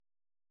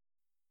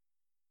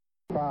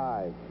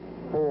5,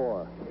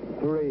 4,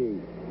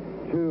 3,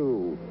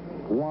 2,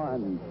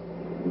 1,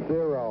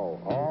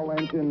 0. All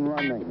engine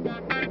running.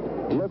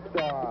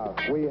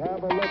 Liftoff. We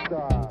have a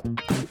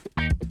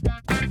liftoff.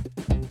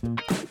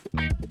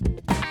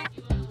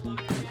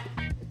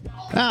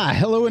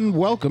 Hello and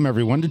welcome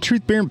everyone to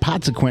Truth Beer and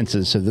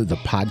Podsequences, so the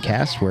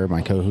podcast where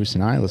my co-host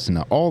and I listen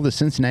to all the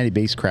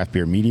Cincinnati-based craft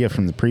beer media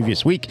from the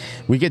previous week.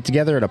 We get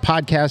together at a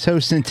podcast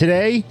host, and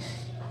today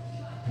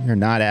we're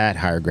not at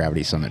Higher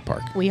Gravity Summit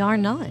Park. We are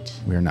not.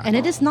 We're not. And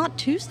it is not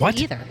Tuesday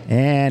either.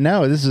 And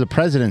no, this is a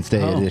President's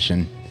Day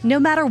edition. No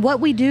matter what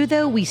we do,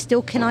 though, we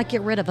still cannot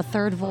get rid of a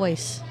third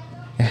voice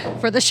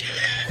for the show.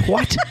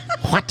 What?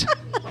 What?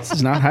 This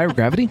is not Higher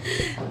Gravity?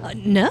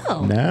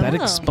 No. That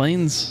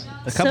explains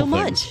a couple so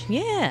much. things.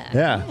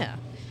 Yeah.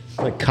 It's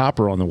like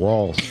copper on the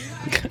walls.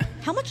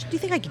 How much do you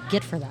think I could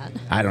get for that?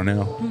 I don't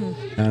know.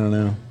 I don't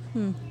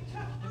know.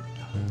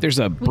 There's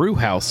a brew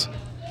house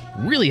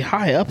really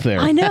high up there.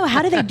 I know.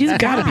 How do they do that?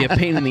 Got to be a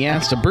pain in the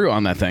ass to brew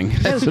on that thing.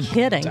 No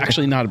kidding. It's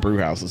actually not a brew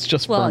house. It's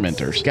just Well,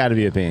 fermenters. It's got to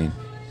be a pain.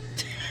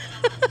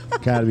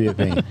 Got to be a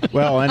pain.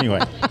 Well, anyway,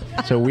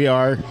 so we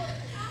are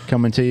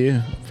coming to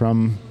you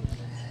from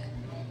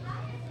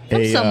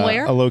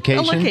somewhere. a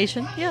location. A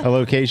location, yeah. A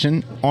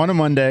location on a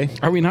Monday.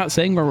 Are we not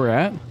saying where we're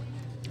at?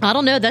 I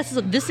don't know.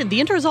 The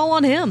intro's all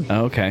on him.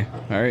 Oh, okay.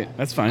 All right.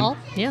 That's fine.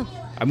 Yeah.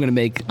 I'm going to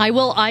make I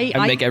will. I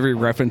make every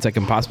reference I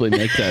can possibly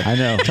make to I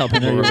know. tell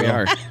people where we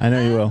are. I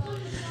know you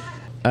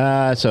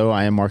will. So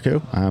I am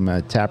Marco. I'm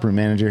a taproom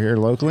manager here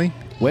locally.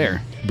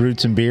 Where? Brewed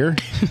some beer.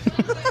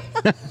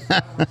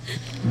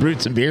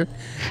 Brewed some beer.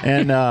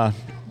 And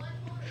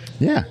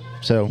yeah,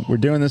 so we're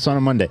doing this on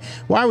a Monday.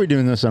 Why are we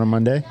doing this on a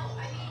Monday?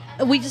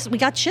 we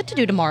got shit to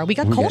do tomorrow. We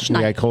got Kolsch We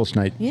night. got Kolsch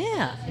night.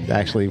 Yeah.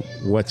 Actually,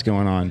 what's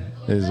going on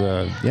is,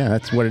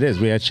 that's what it is.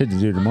 We had shit to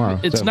do tomorrow.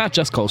 It's So- not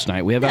just Kolsch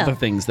night. We have Yeah. other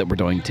things that we're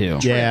doing too.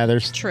 Yeah,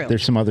 there's True.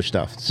 There's some other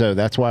stuff. So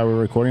that's why we're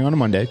recording on a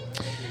Monday,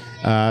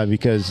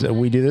 because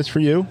we do this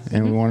for you,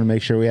 and we want to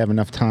make sure we have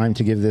enough time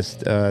to give this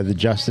the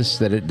justice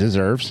that it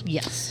deserves.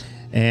 Yes.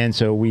 And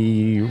so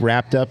we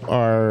wrapped up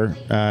our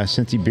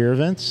Cincy beer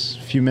events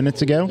a few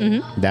minutes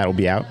ago. That'll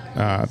be out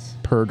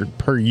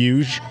per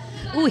usual.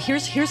 Ooh,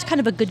 here's kind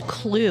of a good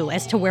clue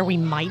as to where we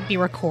might be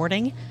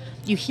recording.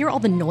 You hear all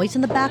the noise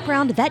in the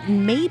background? That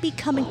may be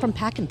coming from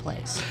Pack and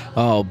Place.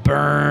 Oh,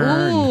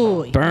 burn.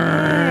 Ooh,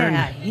 Burn.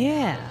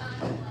 Yeah.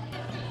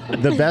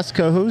 The best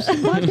co-host in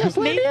podcast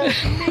land.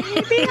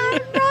 Maybe I'm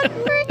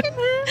not drinking.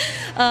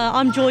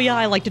 I'm Julia.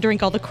 I like to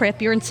drink all the craft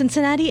beer in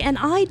Cincinnati, and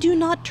I do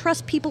not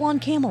trust people on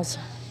camels.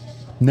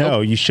 No,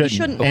 you shouldn't.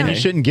 shouldn't. And Okay. you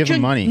shouldn't give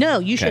them money. No,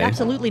 you should Okay.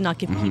 absolutely not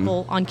give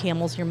people on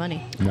camels your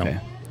money. No. Okay.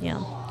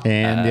 Yeah.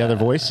 And the other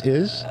voice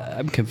is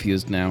I'm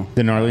confused now.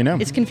 the Gnarly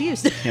Gnome. It's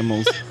confused.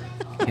 Camels.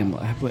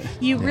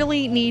 You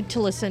really need to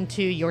listen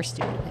to your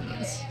stupid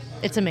opinions.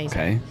 It's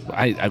amazing.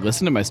 Okay. I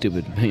listen to my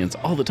stupid opinions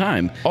all the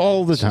time,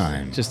 all the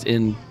time. just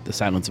in the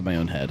silence of my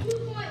own head.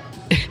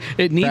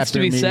 It needs Craft to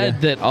be beer said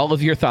media. that all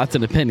of your thoughts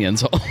and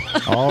opinions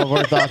All of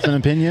our thoughts and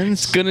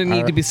opinions gonna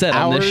need are to be said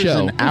on this ours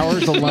show. and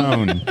ours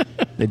alone.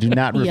 They do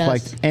not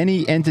reflect Yes.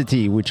 any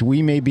entity which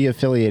we may be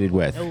affiliated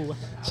with, No.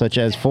 such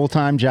as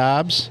full-time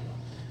jobs,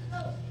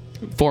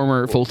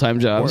 former full-time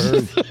jobs.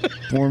 or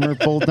former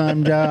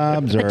full-time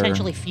jobs, or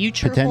Potentially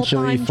future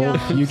full-time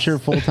jobs. future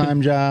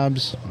full-time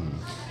jobs.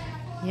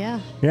 Yeah.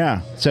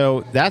 Yeah.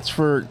 So that's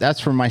for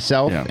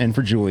myself Yeah. and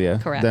for Julia.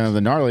 Correct. Then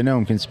the Gnarly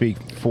Gnome can speak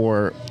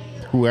for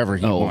whoever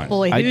he wants.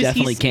 Boy, I who's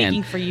definitely he speaking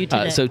can. for you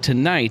today? So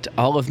tonight,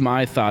 all of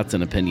my thoughts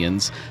and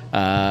opinions,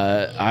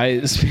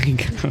 I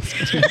speak.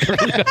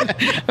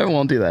 I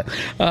won't do that.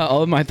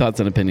 All of my thoughts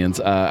and opinions,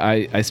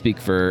 I speak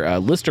for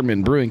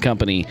Listerman Brewing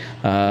Company.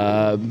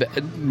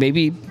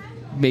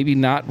 Maybe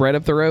not right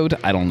up the road.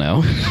 I don't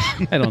know.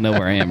 I don't know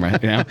where I am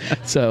right now.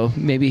 So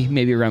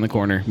maybe around the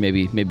corner.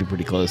 Maybe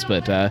pretty close.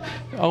 But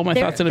all my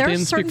thoughts and there are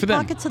opinions certain speak for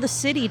them. pockets of the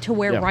city to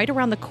where Yeah. right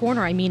around the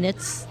corner. I mean,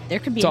 there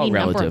could be It's all any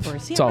number relative. of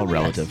words. It's Yeah, all it really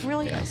relative. Is. It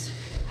really Yeah. is.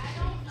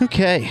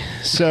 Okay.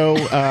 So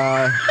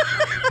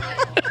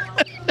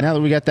now that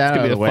we got that out It's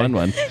gonna of be the a way, fun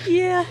one.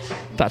 Yeah.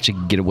 Thought you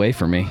could get away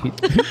from me. You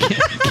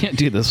can't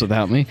do this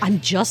without me. I'm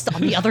just on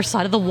the other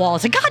side of the wall.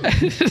 It's like, God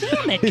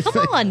damn it!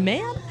 Come on,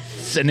 man.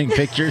 sending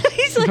pictures.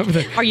 He's like,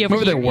 are you ever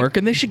Remember they're here?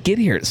 working? They should get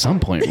here at some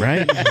point,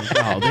 right?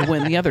 Oh, they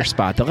went in the other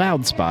spot, the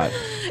loud spot.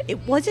 It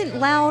wasn't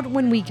loud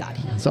when we got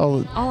here. It's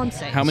all All I'm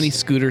saying. How many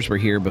scooters were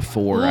here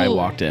before I Ooh,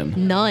 walked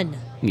in? None.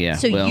 Yeah.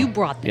 So well, you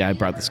brought them. Yeah, I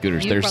brought the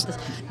scooters. You brought this.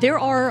 There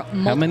are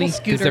multiple How many?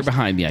 scooters. Because they're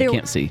behind me. I There-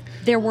 can't see.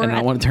 There were And I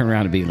don't want to turn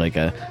around and be like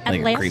a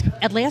creep.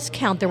 at last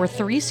count, there were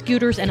 3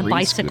 scooters and a 3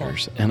 bicycle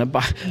scooters and a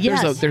bike.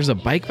 Yes. There's a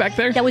bike back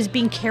there? that was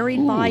being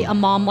carried by a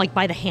mom, like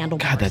by the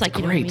handlebars. God, that's like,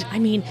 you know great. what I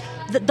mean,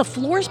 the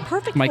floor is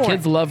perfect. My for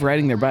kids it. love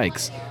riding their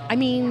bikes. I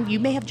mean, you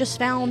may have just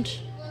found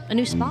a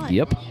new spot.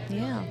 Yep.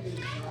 Yeah.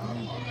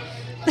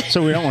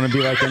 so we don't want to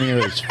be like any of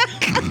those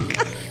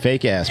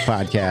fake ass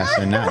podcasts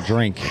and not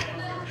drink.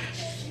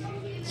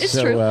 It's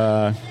so,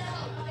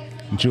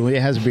 true. Julia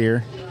has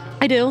beer.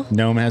 I do.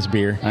 Gnome has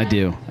beer. I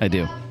do.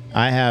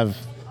 I have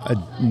a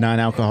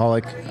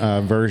non-alcoholic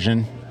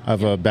version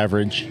of a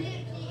beverage.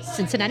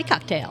 Cincinnati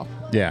cocktail.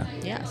 Yeah.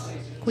 Yes.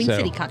 Queen So,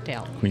 City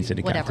cocktail. Queen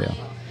City Whatever.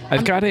 cocktail.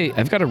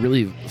 I've got a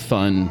really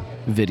fun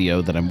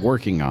video that I'm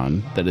working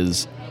on that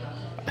is,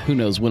 who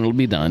knows when it'll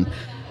be done,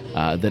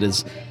 that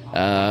is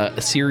a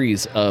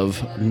series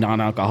of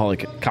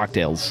non-alcoholic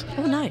cocktails.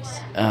 Oh, nice.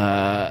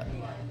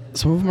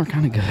 Some of them are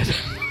kind of good.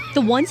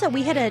 The ones that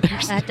we had at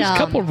There's a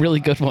couple really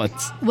good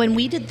ones. when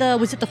we did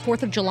was it the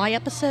 4th of July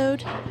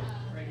episode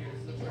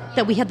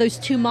that we had those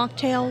 2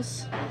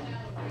 mocktails?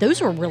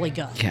 Those were really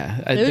good. Yeah,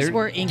 Those they're-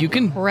 were you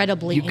can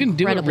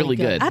do it really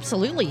good.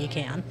 Absolutely, you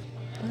can.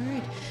 All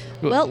right.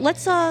 Well,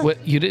 let's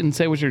What you didn't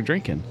say what you're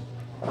drinking?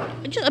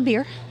 just a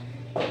beer,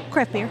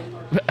 craft beer.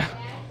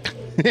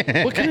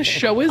 What kind of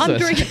show is I'm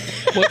this? drinking-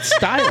 What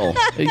style?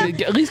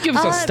 At least give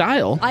us a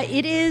style.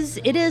 It is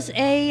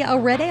a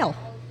red ale.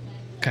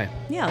 Okay.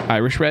 Yeah,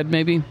 Irish red,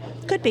 maybe.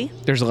 could be.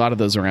 There's a lot of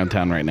those around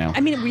town right now.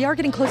 I mean, we are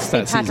getting close to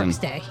St. that Patrick's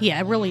season. Day. Yeah,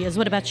 it really is.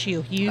 What about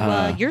you?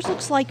 Yours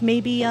looks like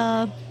maybe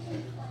a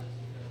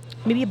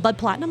Bud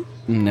Platinum.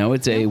 No,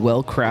 it's a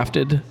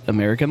well-crafted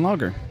American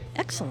lager.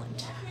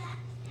 Excellent.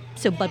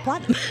 So Bud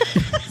Platinum.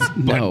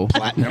 No,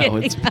 Platinum. no,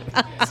 it's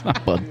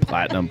not Bud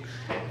Platinum.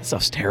 That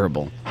stuff's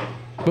terrible.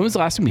 When was the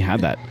last time we had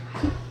that?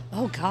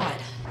 Oh God,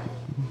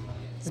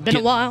 it's been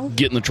a while.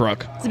 Get in the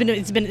truck. It's been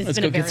Let's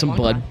a go very get some long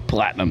Bud time.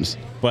 Platinums.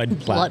 Bud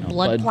Platinum.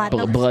 Blood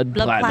platinums. Blood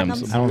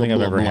platinums. I don't think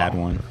I've ever Blah, had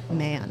blah. one.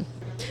 Man.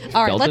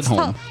 All right, Felt at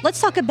home. let's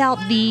talk about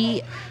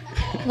the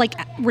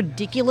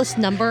ridiculous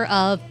number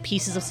of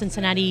pieces of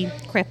Cincinnati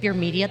craft beer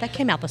media that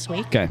came out this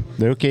week. Okay.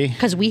 Okay.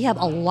 Because we have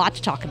a lot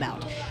to talk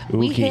about.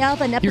 We Okay.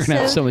 have an episode. You're going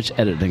to have so much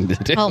editing to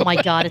do. Oh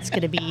my God, it's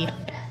going to be.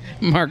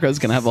 Marco's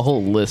going to have a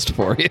whole list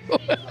for you.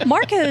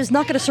 Marco is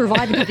not going to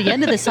survive until the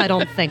end of this, I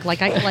don't think.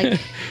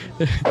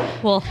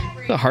 Well,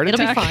 A heart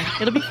it'll attack? be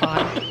fine. It'll be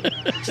fine.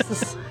 Just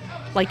this,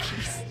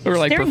 Or,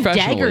 like, staring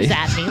professionally. daggers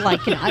at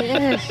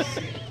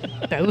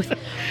me, both.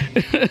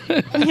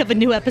 We have a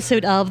new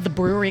episode of the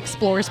Brewery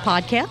Explorers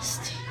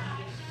podcast.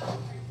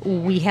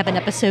 We have an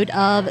episode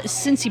of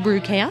Cincy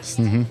Brewcast,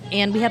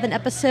 and we have an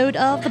episode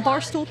of the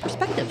Barstool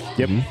Perspective.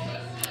 Yep.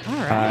 All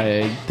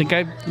right, I think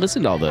I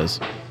listened to all those.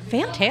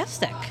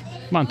 fantastic.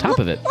 I'm on top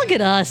of it. Look at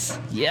us.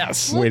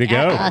 Yes. Way to Look go.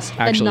 at us.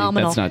 Actually,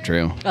 Phenomenal. that's not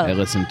true. Oh. I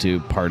listened to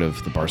part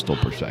of the Barstool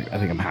Perspective. I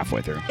think I'm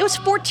halfway through. It was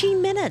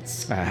 14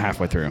 minutes.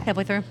 Halfway through.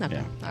 Halfway through? Okay.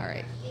 Yeah. All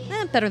right.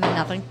 Better than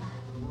nothing. It's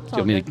Do you all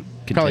want me good.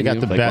 to Probably got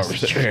continue? the Like, best.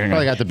 what we're saying?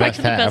 Probably got the Back best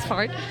to the best half.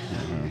 part.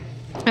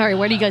 All right,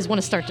 where do you guys want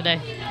to start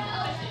today?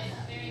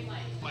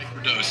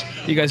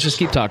 You guys just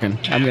keep talking.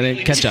 I'm going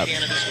to catch up.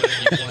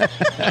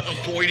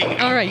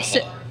 All right, so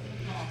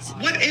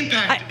What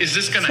impact is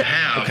this going to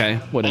have? Okay,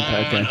 what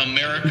impact? on Okay.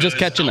 America's I'm just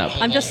catching up.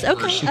 I'm just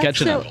okay. She's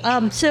catching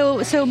up.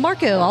 So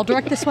Marco, I'll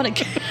direct this one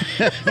again.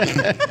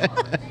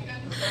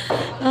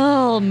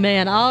 Oh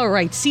man! All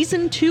right,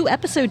 season 2,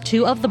 episode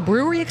 2 of the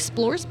Brewery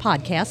Explorers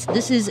podcast.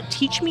 This is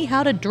 "Teach Me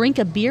How to Drink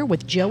a Beer"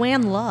 with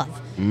Joanne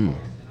Love.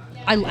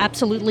 I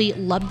absolutely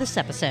loved this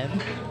episode.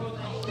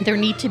 There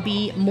need to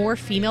be more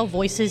female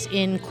voices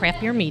in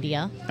craft beer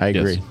media. I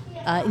agree.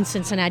 Yes. In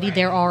Cincinnati,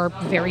 there are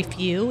very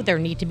few. There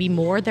need to be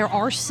more. There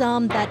are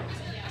some that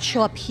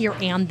show up here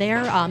and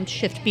there.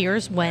 Shift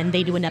Beers, when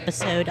they do an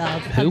episode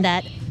of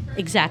that.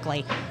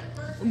 Exactly.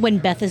 When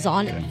Beth is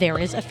on, there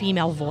is a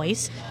female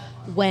voice.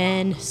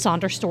 When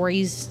Sonder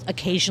Stories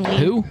occasionally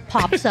Who?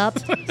 pops up,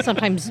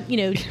 sometimes,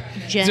 Jen.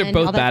 These are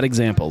both other- bad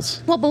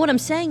examples Well, but what I'm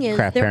saying is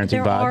Craft there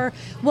Parenting Bod. are.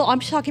 Well, I'm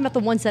talking about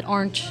the ones that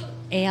aren't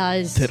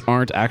as that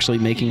aren't actually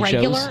making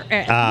regular. shows.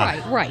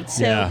 Right.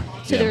 So, yeah.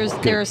 so Yeah.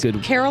 there's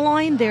Good.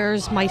 Caroline.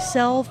 There's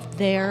myself.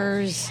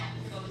 There's.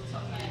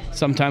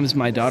 Sometimes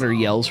my daughter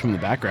yells from the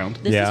background.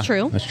 This Yeah, is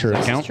true. that's true.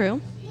 This Count? is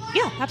true.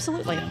 Yeah,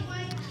 absolutely.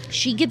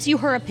 She gives you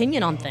her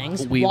opinion on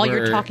things We while you're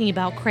were- talking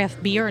about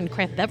craft beer and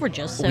craft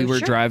beverages. So We were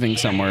sure. driving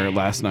somewhere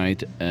last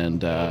night,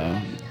 and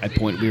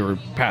we were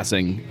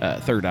passing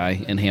Third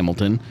Eye in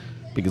Hamilton,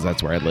 because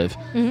that's where I live.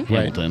 Mm-hmm.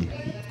 Hamilton,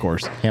 of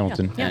course.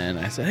 Hamilton. Yeah. And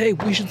I said, "Hey,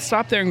 we should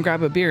stop there and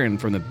grab a beer." And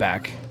from the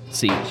back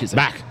seat, she's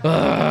like,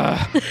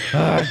 Back.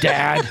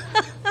 "Dad,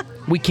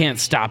 we can't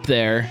stop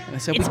there." I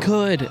said, "We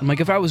could." I'm like,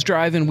 "If I was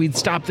driving, we'd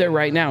stop there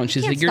right now." And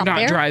she's Can't like, "You're stop not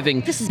there.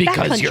 driving This is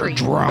because you're backcountry."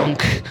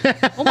 drunk."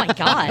 Oh my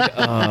God.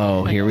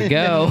 Oh, here we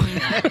go.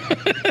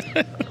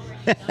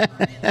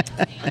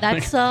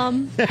 That's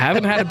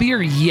Haven't had a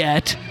beer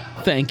yet,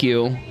 thank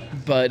you.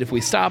 But if we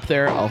stop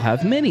there, I'll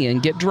have many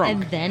and get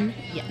drunk. and then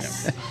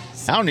yes.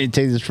 I don't need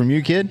to take this from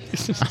you, kid.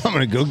 I'm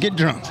gonna go get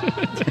drunk.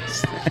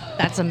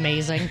 That's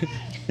amazing.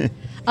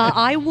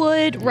 I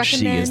would recommend.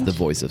 She is the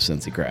voice of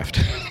Cincy Craft.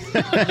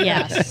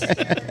 Yes.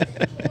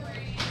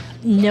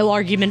 No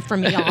argument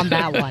from me on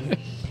that one.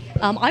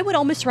 I would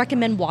almost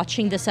recommend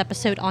watching this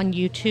episode on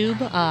YouTube,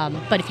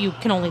 but if you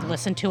can only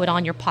listen to it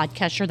on your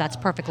podcatcher, that's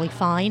perfectly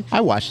fine.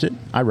 I watched it.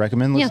 I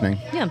recommend listening.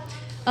 Yeah.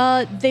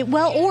 Or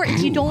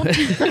if you don't,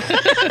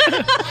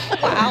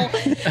 wow,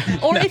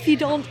 or if you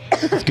don't,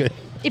 It's good.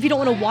 if you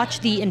don't want to watch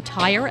the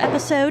entire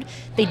episode,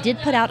 they did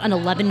put out an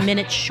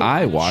 11-minute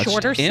I watched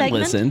shorter and segment.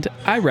 listened.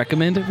 I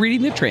recommend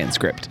reading the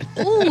transcript.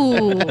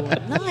 Ooh,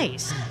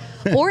 nice.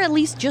 Or at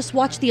least just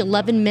watch the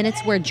 11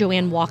 minutes where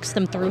Joanne walks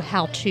them through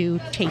how to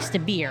taste a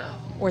beer,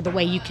 or the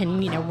way you can,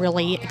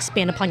 really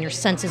expand upon your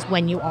senses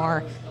when you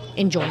are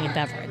enjoying a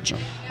beverage.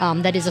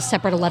 That is a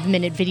separate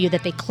 11-minute video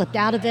that they clipped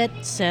out of it,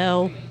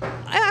 so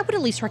I would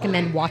at least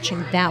recommend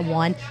watching that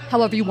one.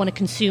 However you want to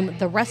consume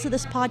the rest of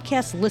this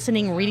podcast,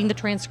 listening, reading the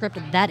transcript,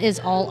 that is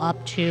all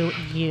up to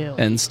you.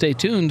 And stay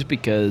tuned,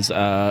 because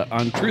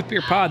on Truth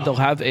Beer Pod, they'll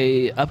have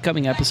a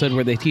upcoming episode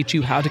where they teach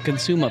you how to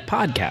consume a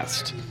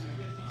podcast,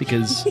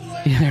 because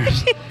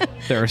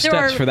there are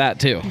steps for that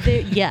too.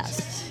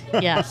 Yes.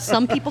 Yes,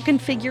 some people can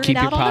figure Keep it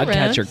out your on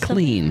their own. podcatcher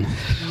clean.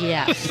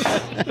 Yes.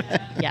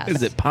 Yes.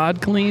 Is it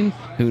pod clean?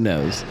 Who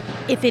knows?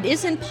 If it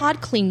isn't pod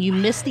clean, you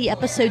miss the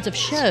episodes of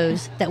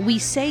shows that we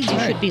say you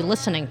should be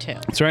listening to.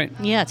 That's right.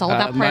 Yeah, it's all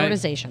about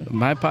prioritization.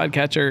 My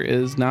podcatcher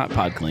is not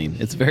pod clean.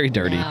 It's very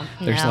dirty. Yeah,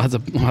 There's yeah. lots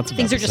of Things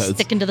episodes. are just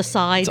sticking to the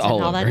sides It's all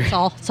and all that.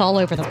 over. It's all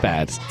over the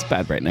Bad. place. It's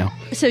bad right now.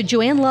 So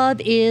Joanne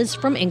Love is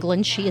from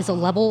England. She is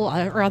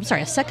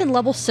a second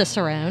level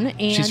Cicerone,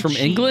 and She's from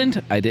she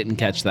England? I didn't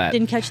catch that.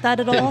 Didn't catch that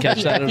at all. Didn't catch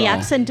the, that at the all.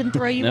 accent didn't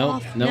throw you Nope,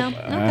 off. nope. No.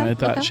 I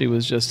thought Okay. she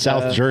was just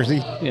South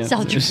Jersey. Yeah.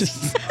 South Jersey.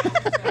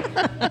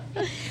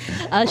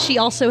 She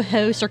also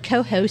hosts or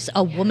co-hosts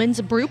a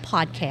Woman's Brew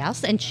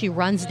podcast, and she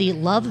runs the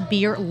Love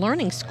Beer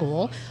Learning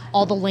School.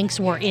 All the links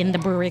were in the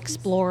Brewery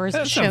Explorers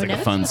That show sounds like a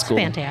notes. fun It's school.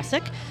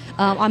 fantastic.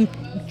 I'm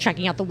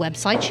checking out the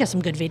website. She has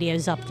some good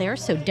videos up there,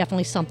 so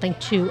definitely something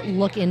to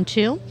look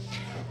into.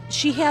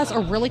 She has a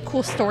really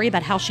cool story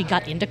about how she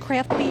got into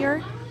craft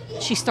beer.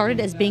 She started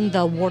as being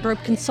the wardrobe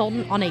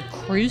consultant on a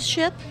cruise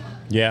ship.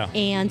 Yeah.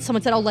 And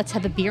someone said, "Oh, let's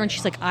have a beer." And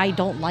she's like, "I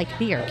don't like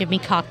beer. Give me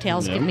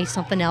cocktails. Give me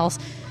something else."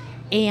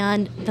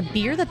 And the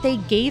beer that they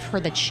gave her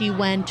that she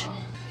went,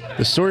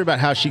 The story about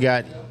how she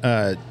got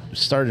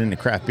started into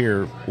craft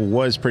beer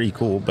was pretty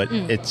cool, but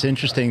it's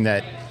interesting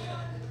that,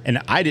 and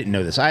I didn't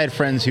know this. I had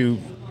friends who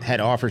had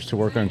offers to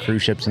work on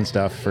cruise ships and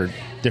stuff for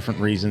different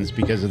reasons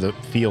because of the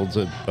fields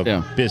of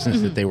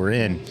business that they were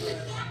in.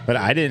 But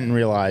I didn't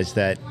realize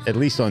that, at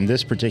least on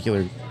this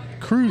particular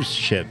cruise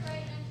ship,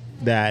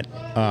 that,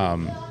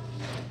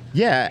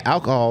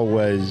 alcohol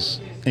was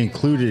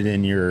included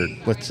in your,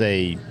 let's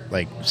say,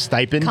 like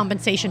stipend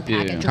compensation package. or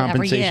whatever.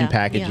 compensation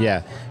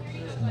package,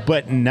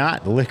 but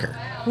not liquor.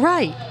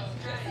 Right.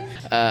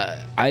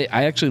 I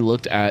actually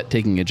looked at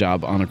taking a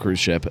job on a cruise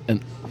ship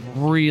and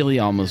really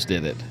almost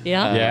did it.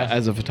 Yeah?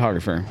 As a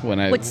photographer, when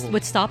I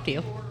What stopped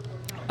you?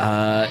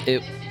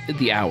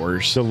 the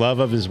hours. The love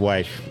of his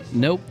wife.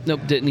 Nope.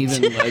 Didn't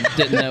even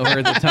didn't know her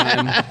at the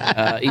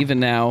time. Even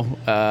now,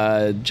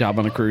 job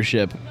on a cruise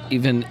ship.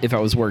 Even if I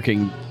was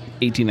working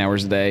 18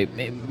 hours a day,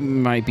 it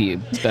might be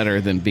better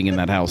than being in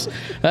that house.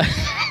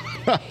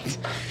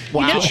 You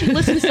know she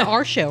listens to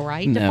our show,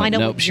 right? To find out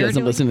Nope. what She you're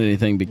doesn't doing? listen to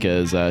anything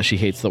because she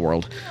hates the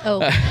world. Oh,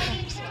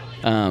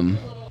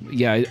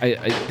 Yeah,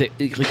 like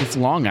it's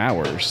long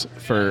hours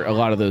for a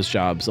lot of those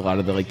jobs. A lot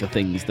of the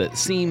things that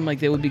seem like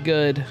they would be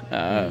good.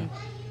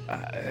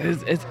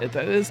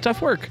 It's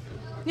tough work,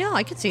 yeah,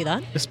 I could see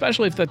that.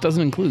 especially if that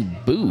doesn't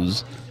include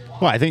booze.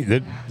 Well, I think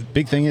the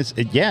big thing is,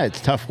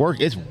 it's tough work.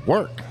 It's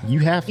work. You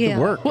have Yeah.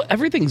 to work. Well,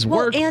 everything's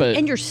work, but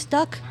and you're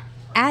stuck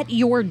at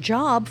your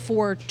job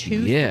for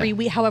 2-3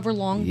 weeks, however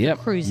long the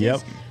cruise is.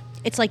 Yep.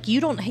 It's like you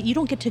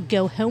don't get to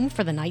go home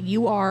for the night.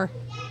 You are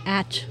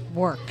at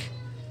work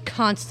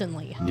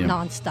constantly,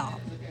 nonstop.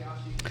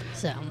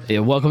 So yeah,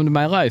 welcome to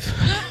my life.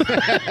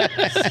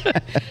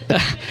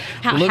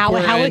 Look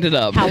where I ended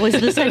up. How is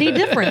this any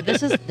different?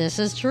 This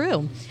is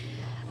true.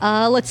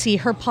 Let's see.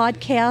 Her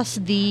podcast,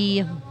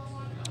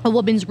 A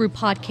Woman's Brew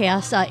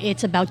podcast,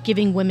 it's about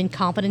giving women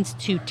confidence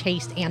to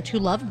taste and to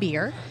love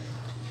beer.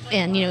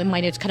 And, in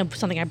my notes, kind of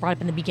something I brought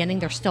up in the beginning,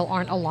 there still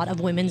aren't a lot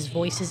of women's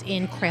voices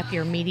in craft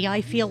beer media,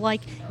 I feel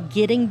like.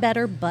 Getting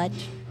better, but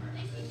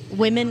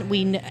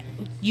women,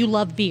 you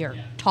love beer.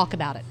 Talk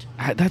about it.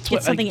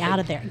 Get something out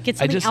of there. Get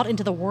something out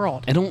into the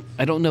world. I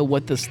don't know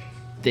what this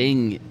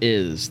thing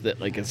is that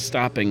is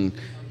stopping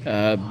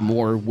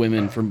more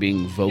women from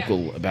being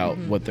vocal about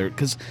what they're,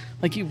 because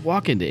you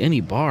walk into any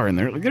bar and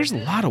there's a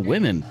lot of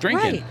women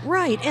drinking.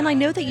 Right. And I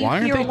know that you Why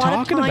aren't hear they a lot of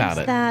talking times about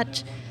it?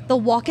 that they'll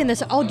walk in and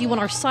say, "Oh, do you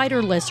want our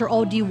cider list?" Or,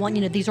 "Oh, do you want,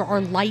 these are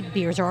our light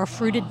beers or our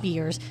fruited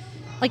beers?"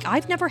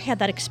 I've never had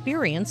that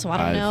experience, so I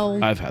don't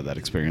know. I've had that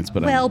experience,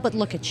 but but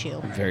look at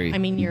you. very I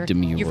mean, you're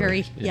demure very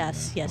in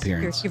yes. You're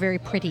appearance. very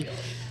pretty.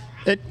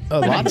 A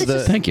lot of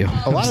the Thank you.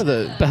 A lot of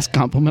the best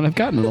compliment I've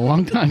gotten in a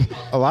long time.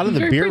 a lot of the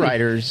Very beer pretty.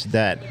 writers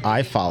that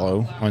I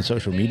follow on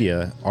social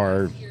media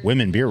are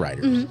women beer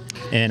writers,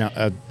 and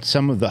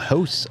some of the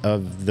hosts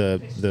of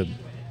the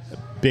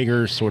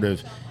bigger sort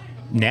of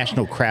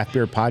national craft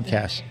beer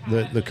podcasts,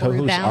 the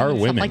co-hosts Brewbound are and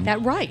women. stuff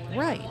like that.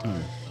 Right.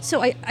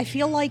 So I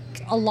feel like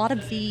a lot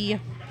of the,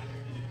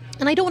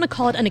 and I don't want to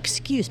call it an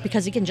excuse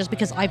because, again, just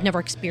because I've never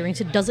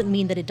experienced it doesn't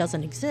mean that it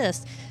doesn't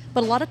exist.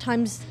 But a lot of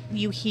times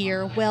you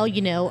hear, well,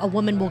 a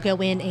woman will go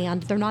in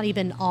and they're not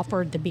even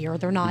offered the beer.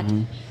 They're not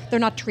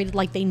treated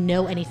like they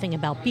know anything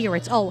about beer.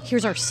 It's, "Oh,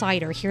 here's our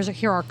cider. Here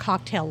are our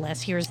cocktail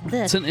lists. Here's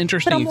this." It's an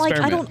interesting But I'm like,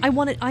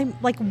 experiment. I'm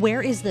like,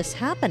 where is this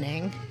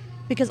happening?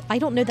 because I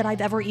don't know that I've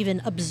ever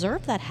even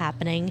observed that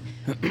happening.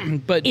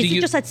 But Is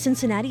it just that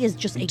Cincinnati is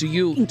just do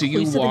you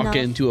inclusive walk enough?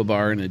 into a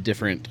bar in a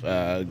different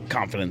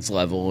confidence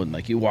level, and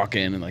like you walk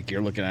in and like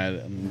you're looking at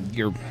it and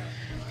you're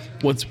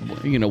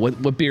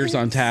what beer's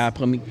on tap?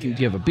 Do you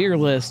have a beer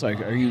list?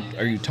 Like, are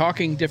you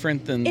talking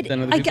different than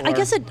other people?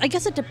 I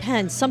guess it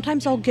depends.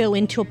 Sometimes I'll go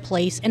into a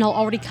place and I'll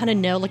already kind of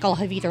know. Like I'll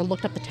have either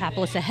looked up the tap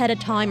list ahead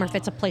of time, or if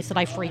it's a place that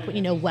I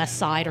frequent, West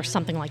Side or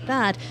something like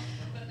that.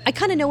 I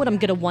kind of know what I'm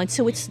gonna want.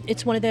 So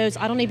it's one of those.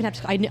 I don't even have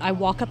to. I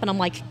walk up and I'm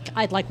like,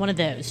 I'd like one of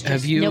those.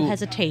 Just no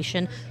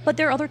hesitation. But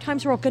there are other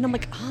times where I'll go and I'm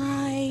like,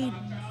 I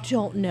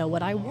don't know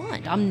what I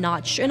want. I'm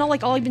not sure. And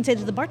I'll even say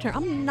to the bartender,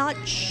 I'm not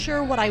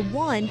sure what I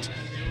want.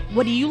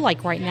 What do you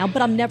like right now?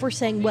 But I'm never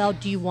saying, well,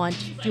 do you want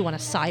a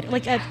side?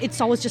 Like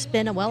it's always just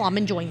been, well, I'm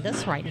enjoying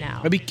this right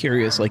now. I'd be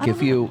curious, like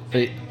if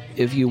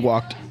you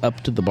walked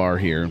up to the bar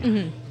here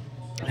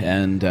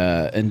and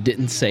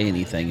didn't say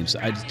anything, and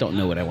I just don't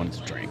know what I wanted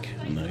to drink.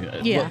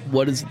 Yeah.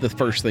 What is the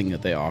first thing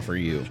that they offer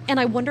you? And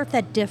I wonder if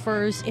that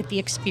differs if the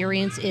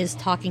experience is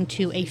talking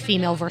to a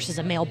female versus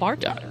a male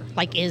bartender.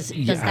 Like does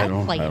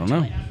that play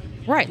into it?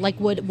 Right. Like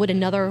would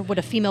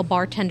a female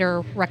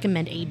bartender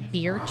recommend a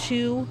beer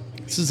to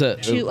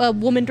a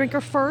woman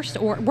drinker first,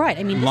 or right?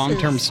 I mean,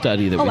 long-term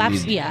study that we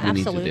need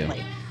absolutely. to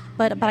do.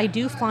 But I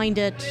do find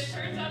it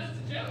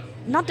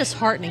not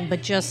disheartening,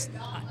 but just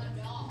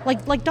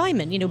like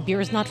Diamond. Beer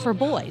is not for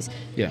boys.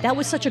 Yeah. That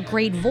was such a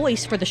great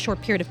voice for the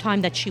short period of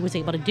time that she was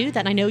able to do that.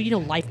 And I know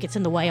life gets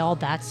in the way, all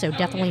that. So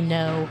definitely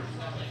no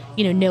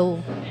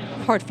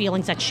hard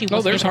feelings that she.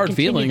 Oh, there's hard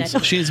feelings.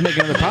 She's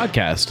making another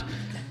podcast.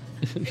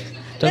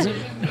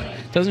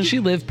 Doesn't she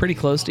live pretty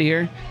close to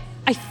here?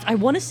 I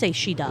want to say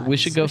she does. We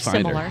should go find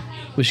similar. her.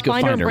 We should go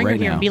find her and bring right her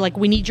here now. And be like,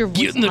 we need your voice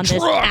Get in the on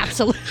truck. this.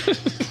 Absolutely.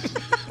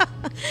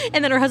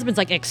 And then her husband's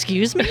like,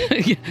 excuse me? Are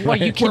you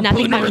We're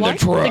kidnapping putting her my in wife?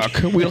 the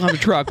truck. We don't have a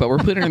truck, but we're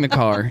putting her in the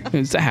car.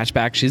 It's a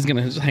hatchback. She's going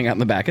to just hang out in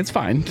the back. It's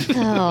fine.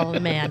 Oh,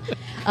 man.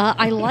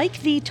 I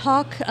like the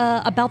talk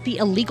about the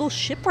illegal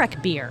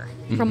shipwreck beer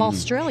from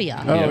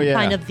Australia. Oh, yeah.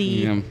 Kind of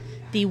the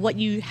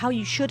how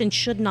you should and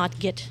should not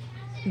get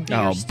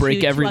beers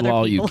break to every other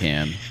law people. you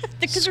can.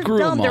 Because they're Screw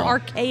dumb. 'em They're all.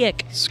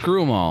 archaic.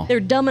 Screw them all. They're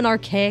dumb and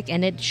archaic,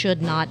 and it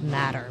should not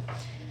matter.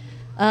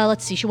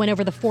 Let's see. She went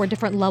over the 4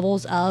 different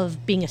levels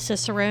of being a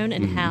cicerone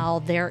and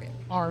how there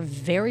are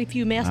very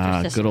few master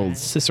cicerones. Good old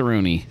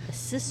Cicerone. The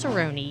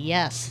cicerone,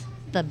 yes.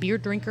 The beer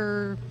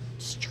drinker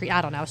street.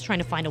 I don't know. I was trying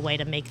to find a way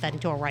to make that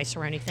into a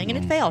rice-a-roni thing,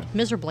 and it failed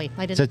miserably.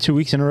 I Is didn't. that 2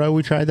 weeks in a row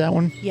we tried that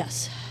one?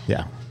 Yes.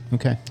 Yeah.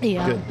 Okay.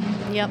 Yeah. Good.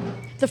 Yep.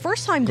 The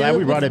first time, Glad though,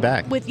 we brought it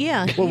back. Well,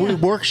 we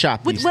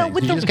workshop these things.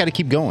 You just got to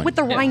keep going. With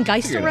the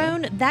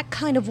Rheingeisterone, that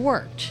kind of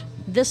worked.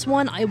 This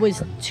one, I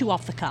was too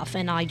off the cuff,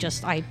 and I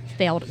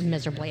failed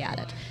miserably at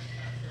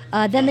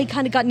it. Then they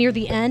kind of got near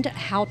the end,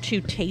 how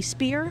to taste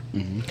beer,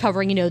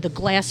 covering, the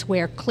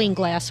glassware, clean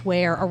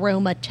glassware,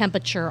 aroma,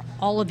 temperature,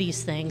 all of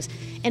these things.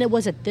 And it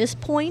was at this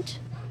point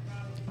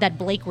that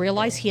Blake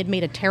realized he had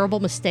made a terrible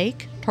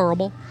mistake,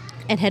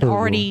 and had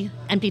already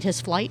emptied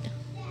his flight.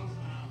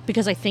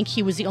 Because I think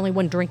he was the only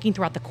one drinking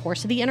throughout the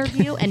course of the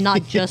interview, and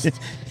not just,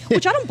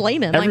 which I don't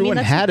blame him. Everyone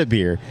had a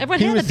beer. Everyone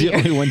he had was a beer. the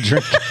only one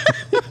drinking.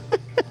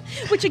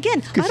 Which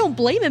again, I don't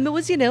blame him. It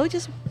was,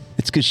 just.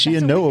 It's because she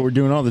and Noah were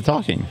doing all the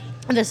talking.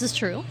 This is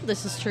true.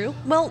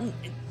 Well,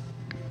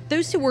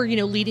 those two were,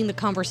 leading the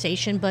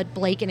conversation, but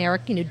Blake and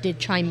Eric, did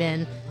chime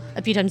in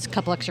a few times, a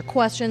couple extra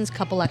questions, a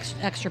couple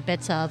extra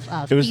bits of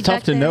It was feedback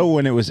tough to there. know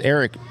when it was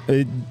Eric,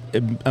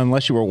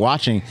 unless you were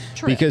watching,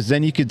 True. because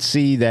then you could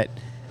see that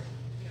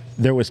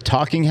there was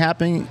talking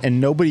happening,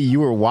 and nobody you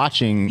were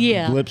watching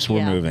lips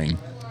were moving.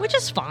 Which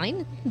is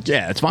fine.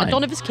 Yeah, it's fine. I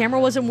don't know if his camera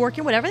wasn't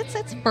working, whatever.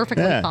 That's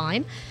perfectly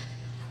fine.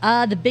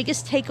 The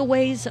biggest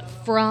takeaways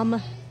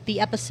from the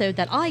episode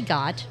that I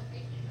got: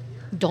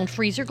 don't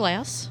freeze your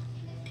glass.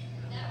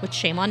 Which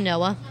shame on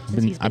Noah,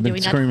 since he's been I've been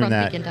doing that screaming from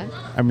that. weekend time.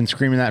 I've been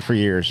screaming that for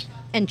years.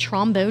 And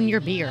trombone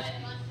your beer.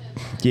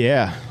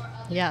 Yeah.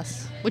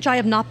 Yes, which I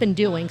have not been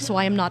doing, so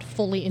I am not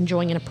fully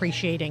enjoying and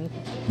appreciating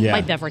my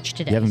beverage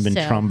today. You haven't been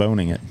so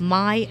tromboning it.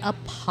 My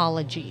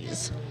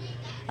apologies.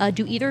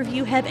 Do either of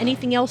you have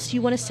anything else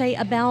you want to say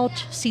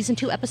about Season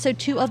 2, Episode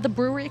 2 of the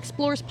Brewery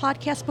Explorers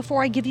podcast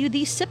before I give you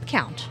the sip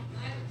count?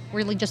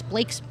 Really just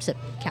Blake's sip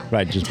count.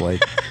 Right, just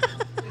Blake.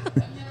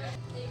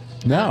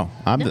 No,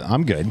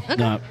 I'm good.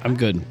 No, I'm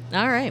good.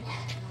 All right.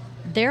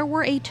 There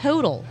were a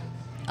total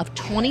of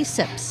 20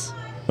 sips,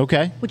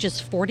 Okay. which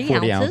is 40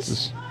 40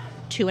 ounces,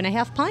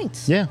 2.5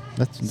 pints. Yeah,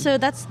 that's So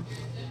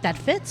that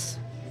fits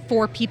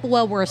for people.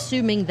 Well, we're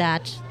assuming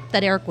that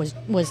Eric was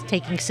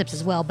taking sips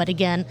as well, but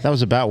again, that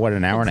was about what,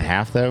 an hour and a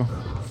half though?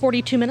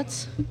 42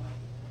 minutes.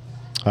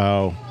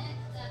 Oh.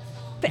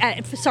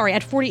 Sorry,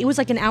 at 40, it was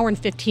like an hour and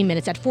 15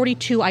 minutes. At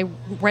 42, I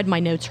read my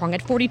notes wrong.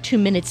 At 42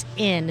 minutes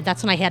in,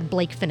 that's when I had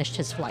Blake finished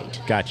his flight.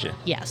 Gotcha.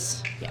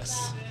 Yes.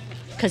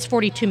 Because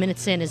 42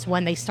 minutes in is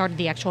when they started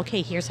the actual,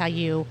 okay, here's how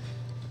you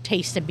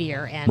taste a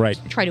beer and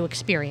try to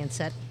experience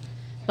it.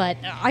 But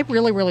I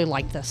really, really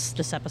liked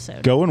this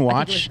episode. Go and I think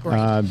watch it was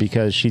great.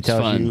 because she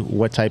tells fun. you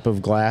what type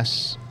of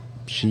glass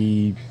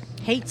she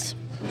Hates.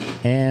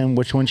 and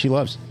which one she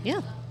loves.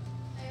 Yeah.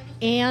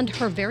 And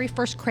her very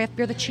first craft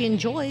beer that she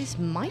enjoys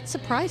might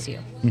surprise you.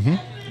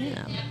 Mm-hmm.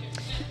 Yeah.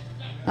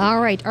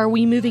 All right. Are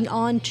we moving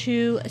on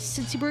to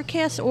Cincy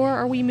Brewcast, or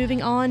are we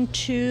moving on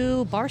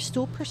to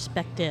Barstool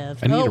Perspective?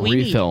 I need a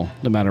refill,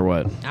 no matter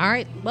what. All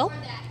right. Well,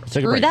 take a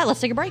screw break. that.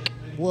 Let's take a break.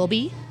 We'll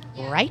be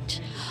right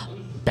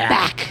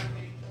back.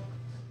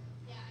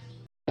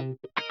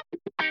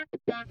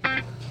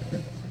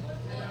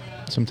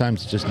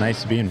 Sometimes it's just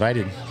nice to be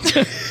invited.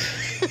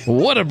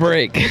 What a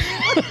break!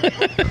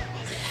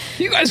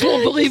 You guys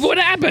won't believe what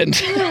happened.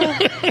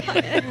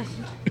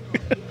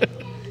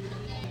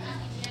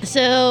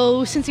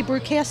 So, Cincy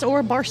Brewcast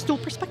or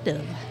Barstool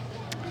Perspective?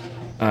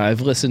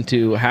 I've listened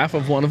to half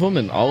of one of them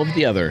and all of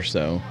the other.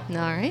 So All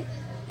right.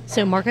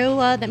 So, Marco,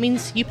 that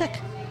means you pick.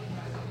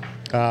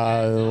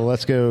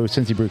 Let's go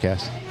Cincy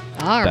Brewcast.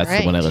 All that's right.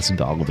 the one I listened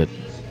to all of it.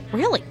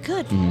 Really?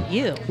 Good for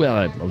you. Well,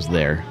 I was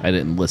there. I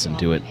didn't listen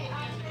to it.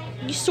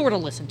 You sort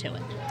of listen to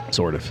it.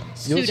 Sort of.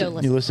 You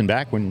listen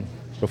back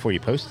before you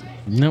post it?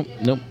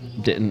 Nope.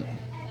 Didn't.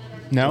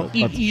 No?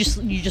 You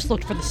just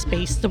looked for the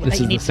space that This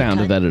you is need the sound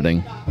to of cut.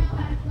 editing.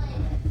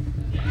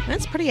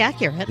 That's pretty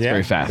accurate. Yeah,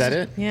 very fast. Is that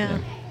it? Yeah.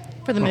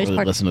 For the I don't most really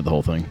part. listen to the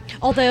whole thing.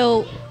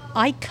 Although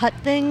I cut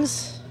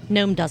things,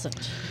 Gnome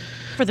doesn't.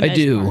 For the I most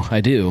do. part.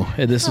 I do.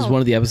 And this is Oh. one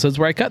of the episodes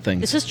where I cut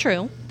things. This is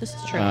true.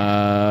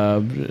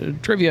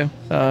 Trivia.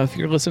 If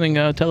you're listening,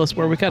 tell us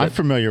where we cut I'm it.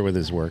 familiar with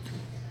his work.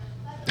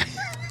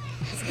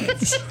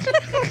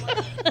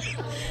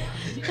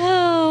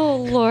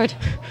 Oh, Lord.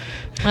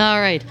 All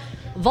right.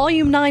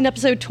 Volume 9,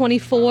 Episode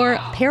 24,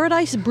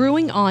 Paradise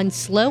Brewing on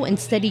slow and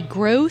steady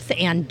growth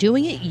and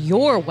doing it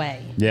your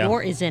way. Yeah.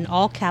 Your is in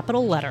all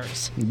capital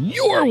letters.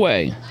 Your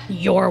way.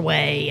 Your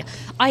way.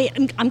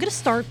 I'm going to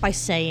start by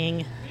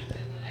saying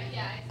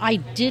I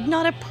did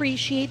not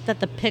appreciate that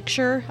the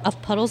picture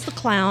of Puddles the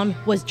Clown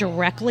was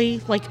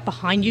directly like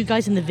behind you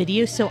guys in the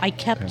video, so I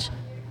kept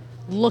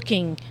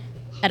looking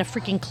at a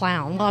freaking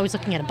clown. Well, I was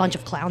looking at a bunch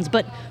of clowns,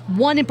 but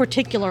one in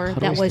particular that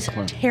Puddles the was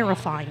Clown.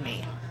 terrifying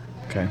me.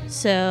 Okay.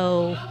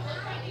 So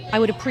I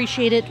would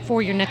appreciate it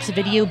for your next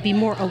video. Be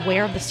more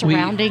aware of the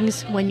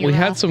surroundings when you're We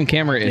had some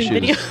camera doing issues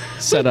video.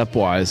 set up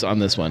wise on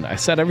this one. I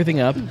set everything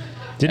up.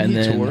 Didn't and he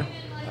then, tour?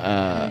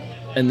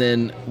 And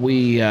then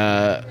we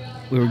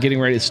were getting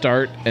ready to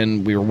start,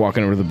 and we were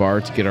walking over to the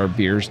bar to get our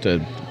beers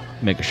to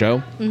make a show.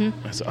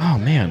 Mm-hmm. I said, "Oh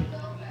man,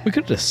 we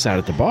could have just sat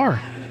at the bar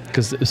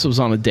because this was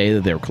on a day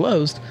that they were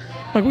closed.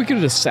 Like we could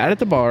have just sat at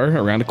the bar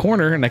around a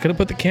corner, and I could have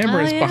put the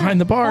cameras Oh, yeah. behind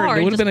the bar, Bar,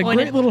 and it would have just been a point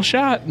great it- little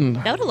shot." And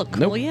That would have looked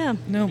cool, Nope. yeah.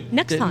 No,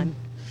 Next didn't. time.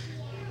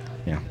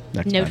 Yeah,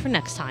 next Note time. for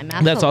next time.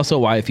 Absolutely. That's also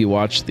why if you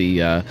watch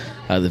the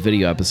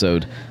video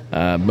episode,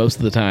 most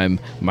of the time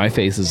my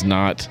face is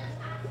not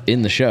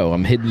in the show.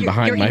 I'm hidden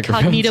behind you're microphones.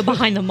 incognito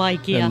behind the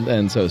mic, yeah.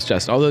 and so it's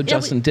Justin. Although Yeah,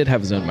 Justin did have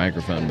his own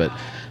microphone, but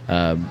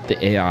the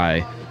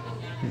AI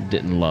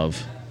didn't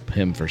love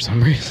him for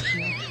some reason.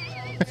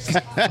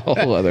 A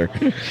whole other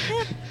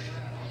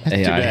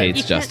AI bad. hates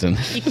You can't- Justin.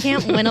 You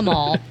can't win them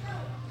all.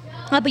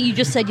 But you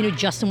just said,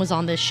 Justin was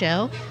on this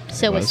show.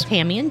 So was was.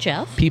 Tammy and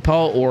Jeff.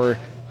 Peepaw or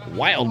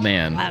Wild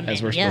Man, I mean,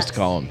 as we're yes, supposed to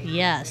call him.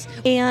 Yes.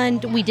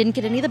 And we didn't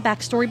get any of the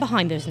backstory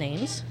behind those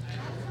names.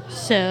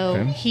 So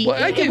Okay. he.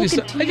 Well, I it gave will you some.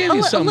 I continue- gave you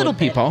a some little with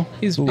bit. Peepaw.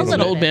 He's an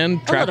little old bit. man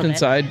A trapped little bit.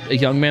 inside a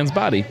young man's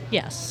body.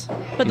 Yes.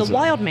 But the He's a-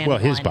 wild man. Well,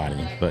 his line.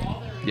 body, but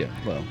Yeah,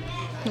 well,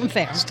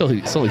 Fair. still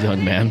a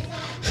young man,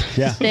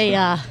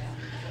 yeah.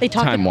 They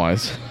talk. time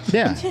wise.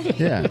 Yeah,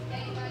 yeah.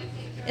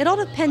 It all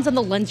depends on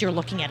the lens you're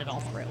looking at it all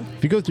through.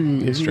 If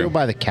you true. go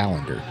by the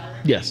calendar,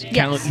 Yes,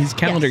 Yes, he's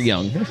calendar yes.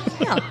 young.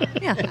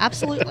 Yeah,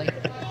 absolutely.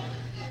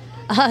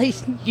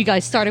 You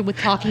guys started with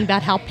talking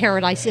about how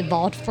Paradise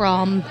evolved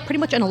from pretty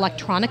much an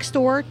electronics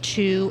store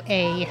to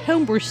a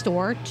homebrew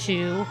store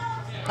to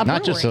a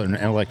not just brewery. an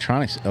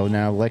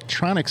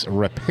electronics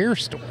repair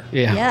store.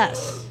 Yeah,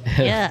 Yes,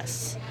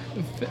 yes.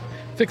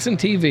 fixing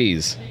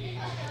TVs.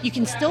 You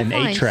can still And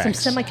find some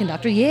 8-tracks.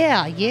 semiconductor.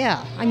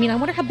 Yeah. I mean, I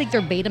wonder how big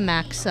their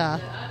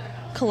Betamax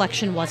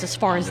collection was as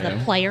far as the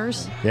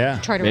players. Yeah,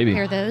 Try to maybe.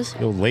 repair those.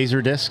 The old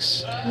laser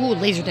discs. Ooh,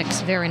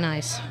 Laserdiscs. Very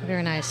nice.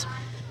 Very nice.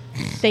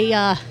 They,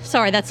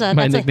 sorry, that's a...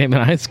 My that's a- nickname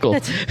in high school.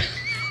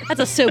 That's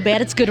a so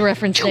bad it's good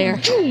reference there.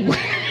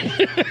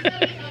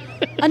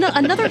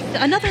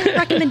 Another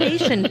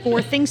recommendation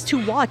for things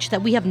to watch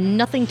that we have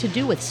nothing to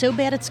do with. So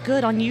bad it's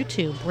good on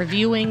YouTube,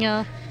 reviewing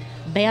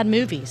bad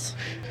movies.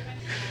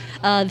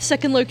 The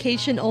second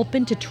location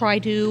opened to try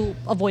to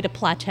avoid a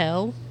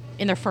plateau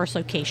in their first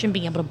location,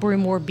 being able to brew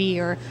more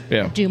beer,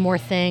 Yeah. do more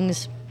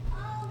things.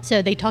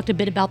 So they talked a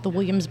bit about the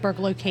Williamsburg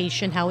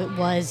location, how it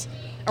was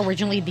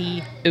originally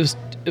the...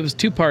 It was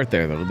two-part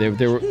there though.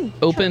 They were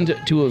opened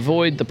to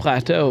avoid the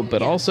plateau,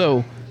 but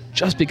also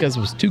just because it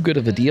was too good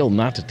of a deal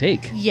not to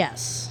take.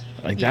 Yes.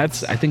 Like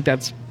Yes. I think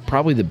that's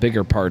probably the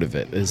bigger part of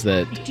it is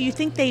that Do you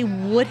think they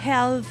would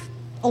have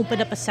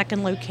opened up a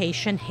second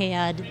location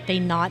had they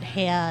not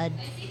had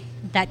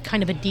that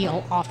kind of a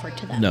deal offered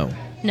to them? No.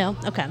 No?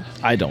 Okay.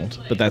 I don't,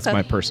 but that's Okay.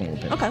 my personal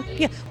opinion. Okay.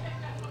 Yeah.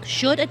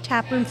 Should a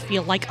tap room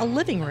feel like a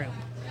living room?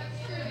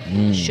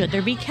 Should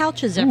there be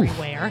couches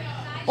everywhere?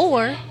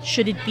 Or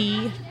should it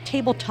be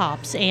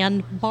tabletops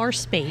and bar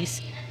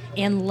space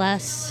and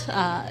less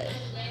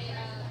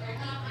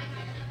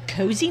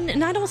cozy?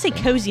 And I don't say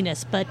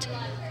coziness, but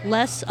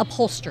less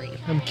upholstery.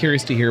 I'm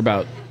curious to hear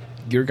about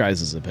your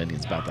guys'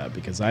 opinions about that,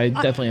 because I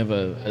definitely have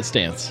a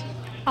stance.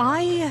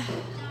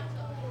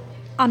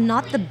 I'm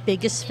not the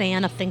biggest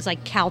fan of things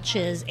like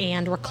couches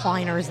and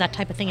recliners, that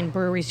type of thing in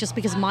breweries, just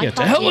because my To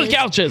thought hell with is-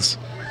 couches!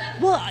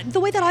 Well, the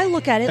way that I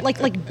look at it,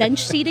 like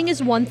bench seating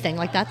is one thing,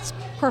 like that's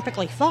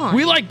perfectly fine.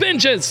 We like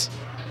benches!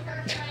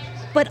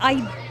 But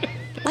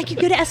you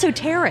go to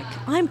Esoteric.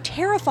 I'm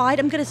terrified.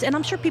 and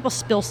I'm sure people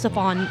spill stuff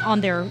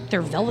on their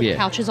velvet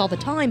couches all the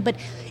time, but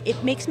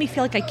it makes me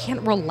feel like I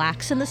can't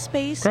relax in the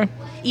space, Okay.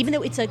 even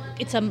though it's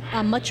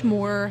a much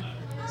more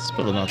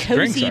Spilling out the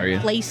drinks, cozy are you?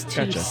 place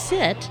to Gotcha.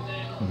 sit.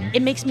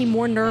 It makes me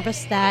more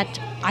nervous that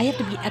I have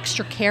to be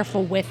extra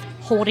careful with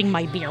holding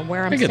my beer,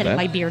 where I'm I get setting that.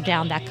 my beer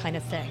down, that kind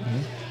of thing.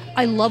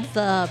 I love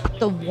the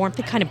warmth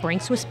it kind of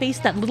brings to a space.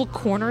 That little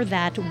corner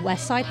that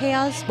Westside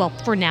has, well,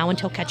 for now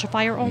until Catch a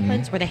Fire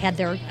opens, where they had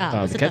their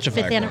was the it Catch a the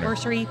Fire 5th corner.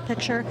 anniversary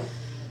picture.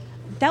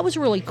 That was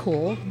really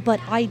cool, but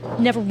I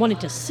never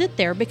wanted to sit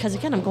there because,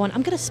 again, I'm going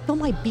to spill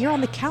my beer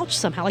on the couch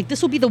somehow. Like,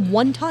 this will be the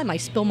one time I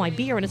spill my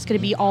beer, and it's going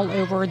to be all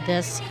over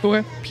this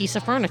Okay. piece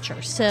of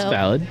furniture. So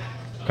Valid.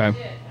 Okay.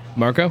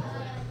 Marco?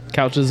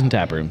 Couches and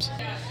tap rooms.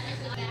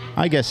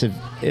 I guess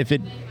if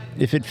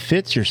it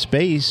fits your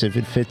space, if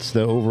it fits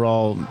the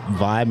overall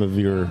vibe of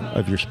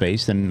your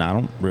space, then I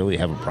don't really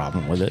have a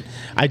problem with it.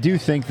 I do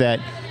think that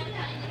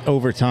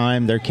over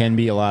time there can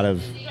be a lot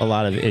of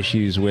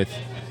issues with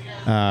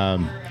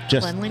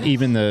just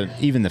Cleanliness?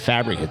 even the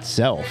fabric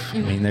itself. I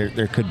mean,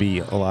 there could be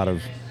a lot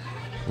of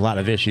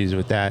issues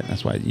with that.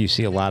 That's why you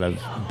see a lot of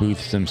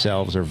booths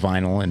themselves are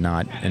vinyl and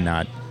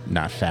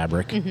not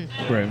fabric.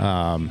 Right.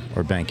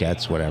 Or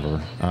banquettes,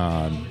 whatever.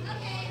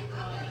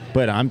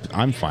 But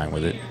I'm fine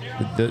with it.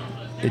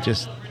 It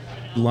just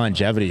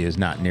longevity is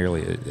not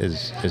nearly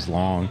as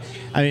long.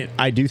 I mean,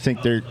 I do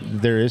think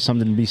there is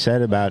something to be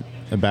said about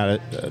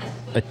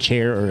a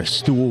chair or a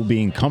stool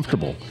being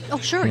comfortable. Oh,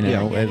 sure. You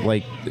know,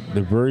 like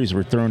the breweries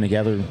were throwing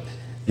together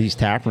these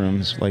tap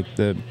rooms, like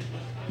the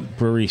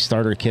brewery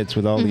starter kits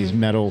with all these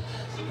metal,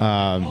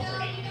 The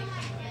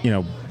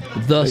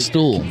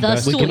stool. The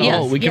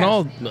stool, We can yes.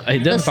 all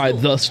identify The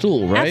the stool.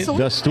 stool, right?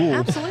 Absolutely. the stool.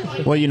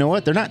 Absolutely. Well, you know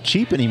what? They're not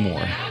cheap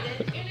anymore.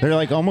 They're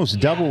like almost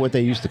double what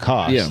they used to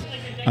cost. Yeah.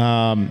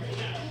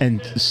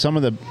 And some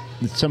of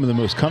the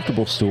most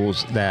comfortable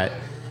stools that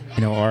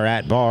are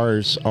at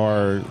bars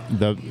are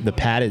the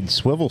padded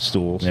swivel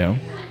stools. Yeah.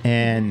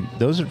 And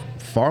those are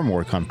far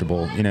more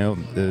comfortable.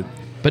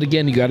 But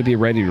again, you got to be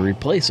ready to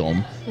replace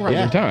them Right.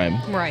 over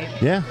time. Right.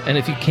 Yeah. And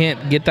if you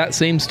can't get that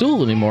same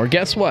stool anymore,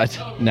 guess what?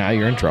 Now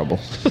you're in trouble.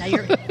 Now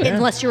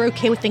unless you're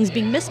okay with things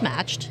being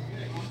mismatched.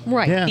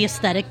 Right. Yeah. The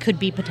aesthetic could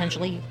be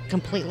potentially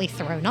completely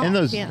thrown off. And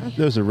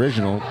those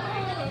original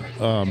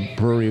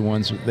brewery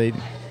ones,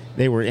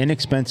 they were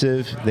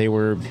inexpensive. They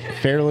were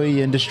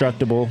fairly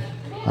indestructible,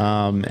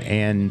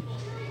 and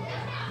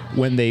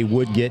when they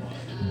would get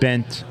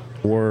bent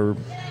or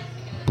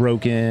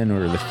broken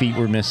or the feet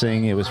were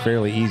missing, it was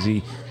fairly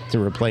easy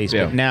to replace.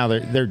 Yeah. But now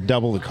they're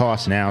double the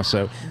cost now.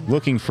 So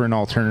looking for an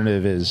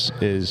alternative is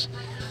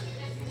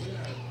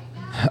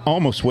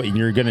almost what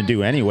you're going to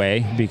do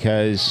anyway,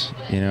 because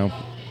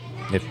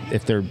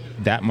if they're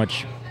that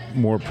much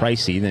more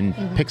pricey, then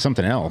pick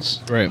something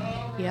else. Right.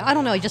 Yeah, I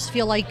don't know. I just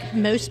feel like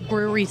most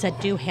breweries that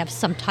do have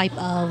some type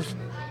of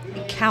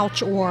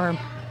couch or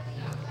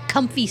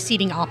comfy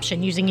seating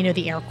option, using,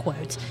 the air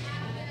quotes,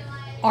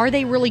 are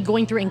they really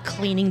going through and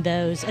cleaning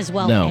those as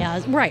well No.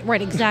 as... Right,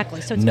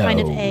 exactly. So it's No. kind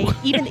of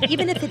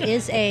even if it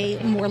is a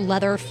more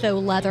faux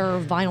leather,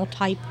 vinyl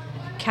type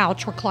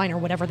couch, recliner,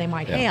 whatever they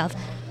might have,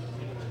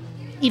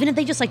 even if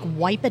they just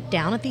wipe it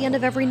down at the end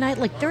of every night,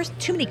 there's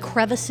too many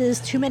crevices,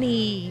 too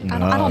many...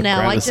 I don't know.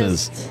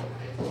 Crevices.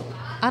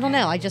 I don't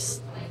know.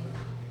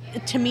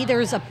 To me,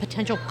 there's a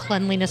potential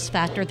cleanliness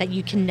factor that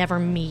you can never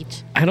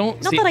meet. I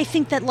don't Not see... that I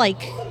think that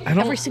don't-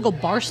 every single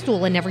bar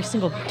stool and every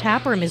single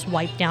tap room is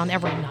wiped down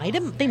every night.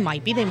 They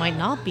might be, they might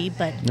not be,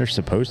 but They're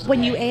supposed to.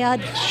 when you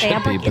add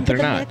fabric but into they're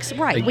the not. mix,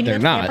 right? Like, When you they're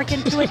add not. fabric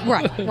into it,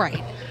 right.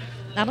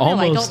 I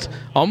don't know.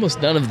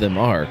 Almost none of them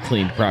are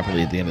cleaned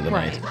properly at the end of the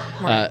Right,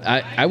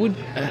 night.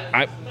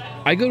 right.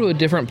 I go to a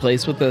different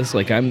place with this.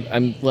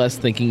 I'm less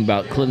thinking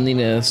about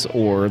cleanliness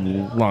or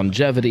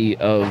longevity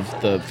of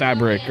the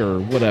fabric or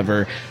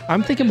whatever.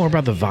 I'm thinking more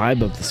about the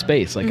vibe of the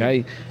space.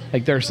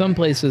 There are some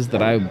places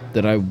that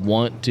I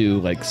want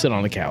to sit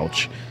on a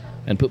couch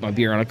and put my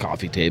beer on a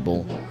coffee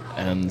table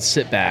and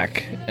sit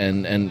back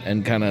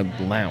and kind of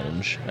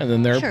lounge. And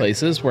then there are Sure.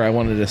 places where I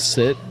wanted to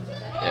sit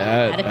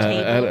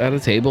at a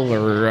table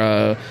or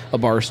a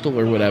bar stool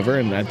or whatever,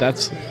 and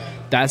that's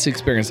the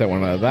experience I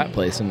want out of that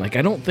place. And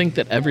I don't think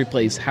that every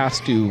place has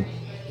to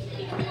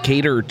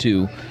cater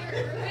to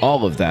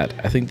all of that.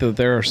 I think that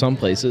there are some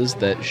places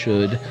that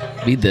should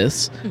be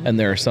this, and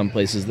there are some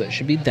places that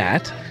should be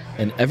that,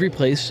 and every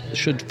place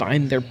should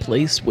find their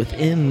place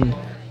within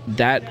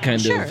that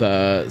kind Sure.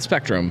 of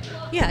spectrum.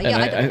 Yeah, And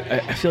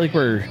yeah, I feel like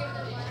we're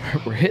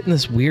hitting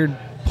this weird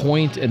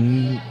point,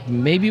 and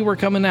maybe we're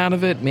coming out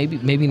of it,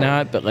 maybe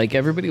not. But like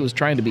everybody was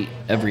trying to be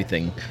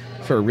everything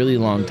for a really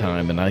long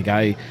time, and like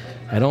I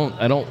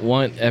don't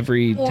want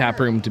every tap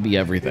room to be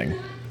everything.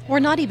 Or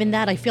not even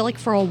that. I feel like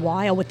for a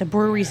while with the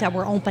breweries that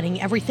were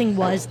opening, everything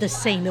was the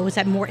same. It was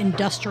that more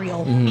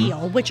industrial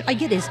feel, which I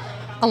get is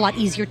a lot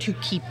easier to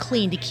keep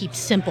clean, to keep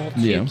simple,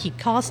 to keep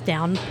costs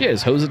down. Yeah,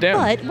 just hose it down.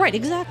 But, right,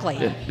 exactly.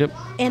 Yep.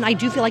 And I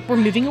do feel like we're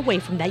moving away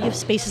from that. You have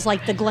spaces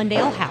like the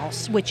Glendale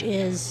House, which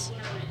is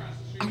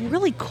a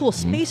really cool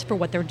space for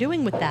what they're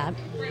doing with that.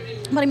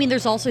 But I mean,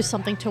 there's also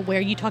something to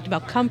where you talked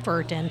about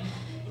comfort and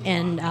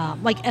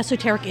like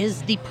Esoteric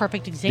is the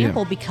perfect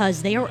example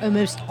because they are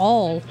almost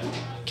all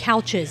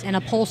couches and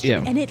upholstery,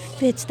 and it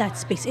fits that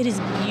space. It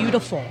is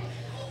beautiful.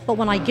 But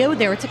when I go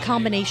there, it's a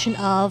combination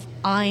of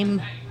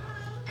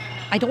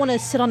I don't want to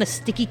sit on a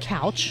sticky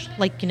couch.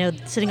 Like,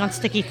 sitting on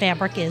sticky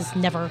fabric is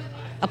never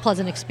a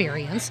pleasant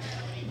experience.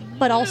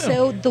 But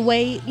also the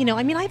way,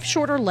 I mean, I have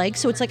shorter legs,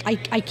 so it's like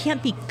I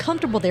can't be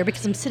comfortable there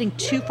because I'm sitting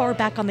too far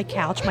back on the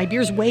couch. My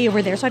beer's way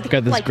over there, so I have to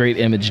Got this great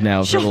image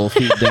now of her little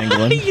feet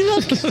dangling.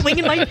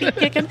 Swinging my feet,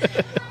 kicking.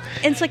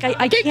 And it's like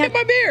I can't get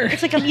my beer.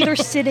 It's like I'm either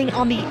sitting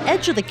on the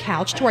edge of the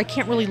couch to where I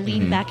can't really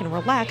lean back and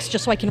relax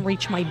just so I can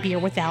reach my beer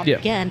without,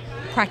 again,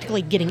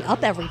 practically getting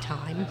up every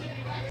time.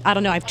 I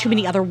don't know. I have too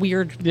many other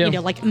weird,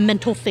 like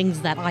mental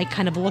things that I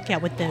kind of look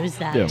at with those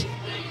that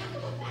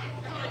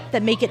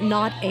make it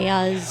not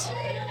as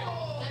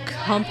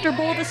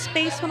comfortable of a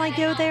space when I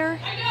go there.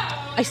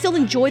 I still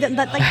enjoy that.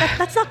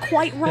 That's not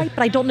quite right,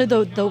 but I don't know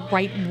the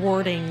right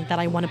wording that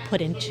I want to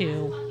put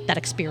into that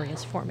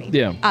experience for me.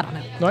 Yeah. I don't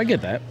know. No, I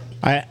get that.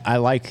 I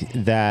like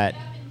that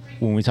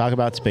when we talk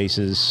about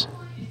spaces,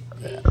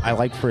 I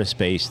like for a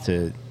space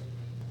for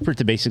it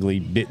to basically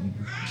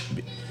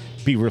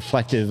be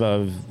reflective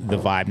of the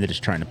vibe that it's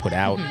trying to put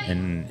out,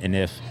 and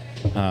if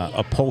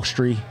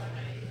upholstery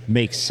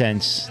makes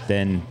sense,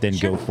 then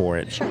go for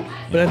it. Sure.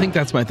 But I think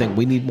that's my thing.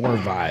 We need more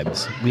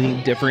vibes. We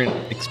need different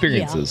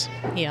experiences.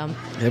 Yeah.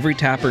 Every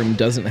tap room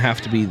doesn't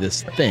have to be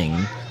this thing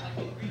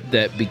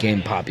that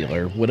became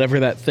popular. Whatever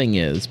that thing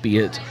is, be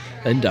it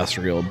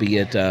industrial, be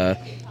it a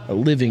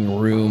living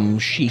room,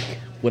 chic,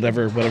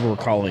 whatever we're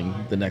calling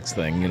the next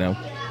thing.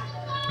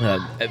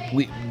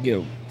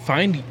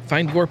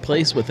 Find your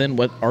place within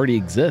what already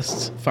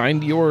exists.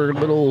 Find your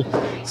little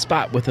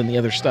spot within the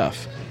other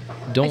stuff.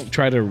 Don't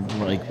try to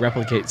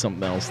replicate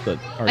something else that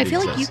already I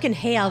feel exists. like you can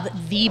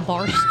have the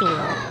bar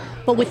stool,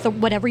 but with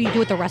whatever you do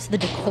with the rest of the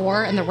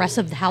decor and the rest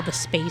of how the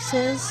space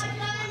is,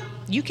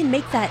 you can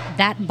make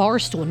that bar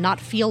stool not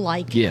feel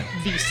like the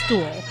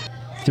stool.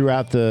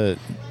 Throughout the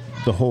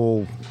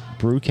whole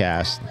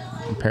brewcast,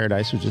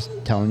 Paradise was just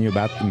telling you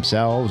about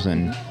themselves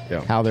and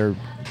how they're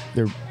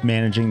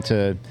managing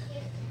to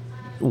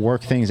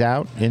work things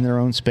out in their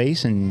own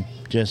space and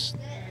just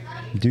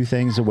do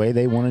things the way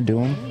they want to do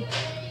them.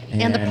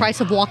 And the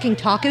price of walking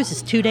tacos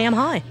is too damn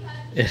high.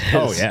 It is.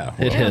 Oh, yeah.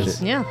 It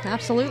is. Yeah,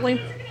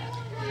 absolutely.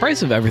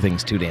 Price of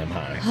everything's too damn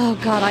high. Oh,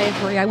 God, I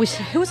agree.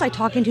 Who was I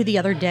talking to the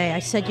other day? I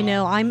said,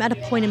 I'm at a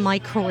point in my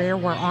career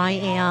where I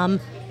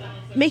am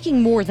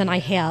making more than I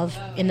have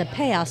in the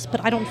past, but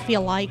I don't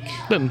feel like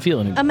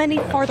I'm any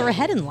farther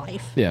ahead in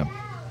life. Yeah.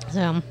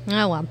 So,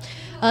 oh well.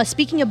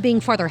 Speaking of being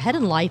farther ahead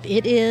in life,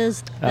 it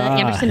is the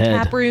Anderson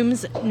Tap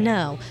Room's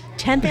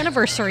 10th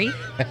anniversary.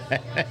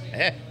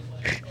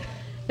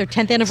 Their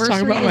 10th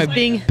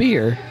anniversary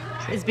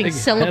is being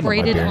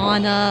celebrated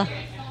on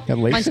got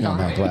lacing on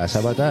that glass.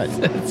 How about that?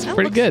 It's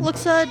pretty good.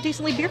 Looks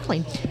decently beer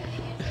clean.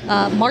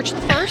 March the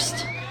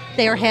 1st,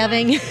 they are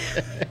having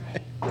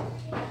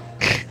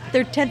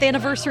their 10th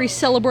anniversary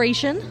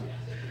celebration.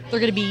 They're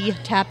going to be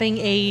tapping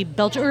a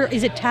Belgian, or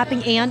is it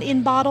tapping and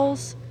in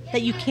bottles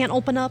that you can't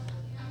open up?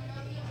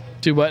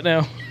 Do what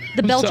now?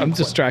 The Belgian. I'm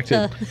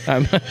distracted.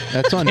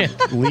 That's on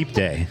Leap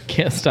Day.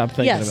 Can't stop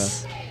thinking about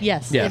it.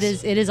 Yes.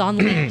 It is on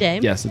Leap Day.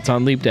 Yes, it's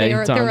on Leap Day.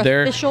 It's on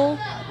their official,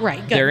 right?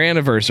 Good. Their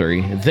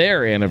anniversary,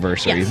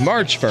 Yes.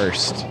 March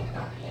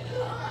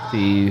 1st.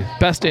 The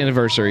best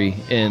anniversary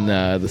in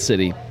the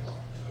city.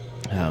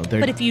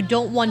 But if you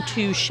don't want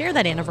to share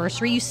that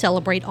anniversary, you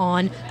celebrate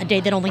on a day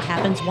that only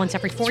happens once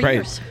every 4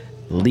 years.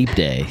 Leap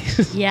Day.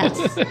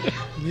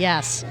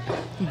 Yes.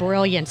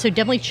 Brilliant. So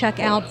definitely check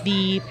out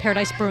the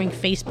Paradise Brewing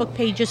Facebook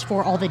pages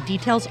for all the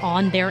details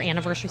on their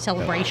anniversary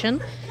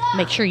celebration.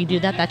 Make sure you do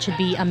that. That should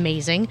be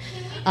amazing.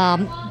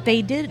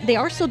 They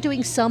are still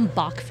doing some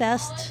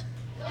Bachfest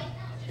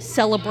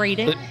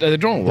celebrating. They're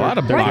doing a lot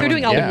of Right, they're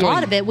doing a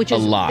lot of it, which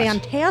is lot.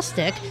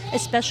 fantastic,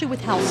 especially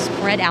with how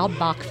spread out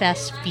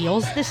Bachfest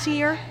feels this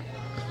year.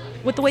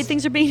 With the way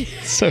things are being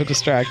so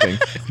distracting.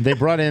 They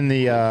brought in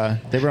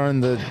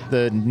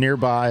the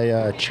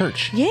nearby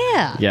church.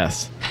 Yeah.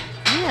 Yes.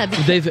 Yeah.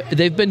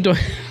 They've been doing.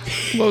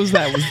 What was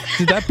that?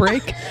 Did that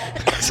break?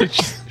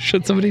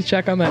 Should somebody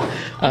check on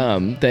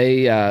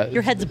that?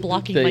 Your head's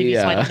blocking my view,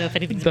 so I don't know if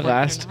anything's the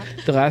broken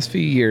the last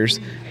few years,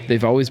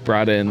 they've always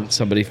brought in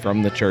somebody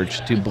from the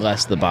church to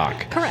bless the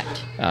Bach.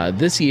 Correct.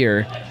 This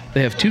year,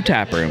 they have 2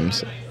 tap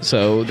rooms,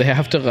 so they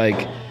have to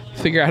like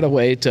figure out a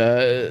way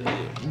to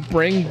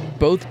bring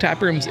both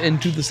tap rooms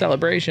into the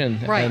celebration.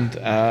 Right.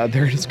 And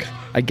they're just,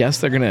 I guess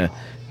they're gonna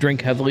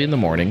drink heavily in the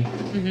morning,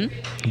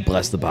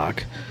 bless the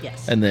Bach,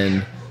 Yes. and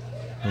then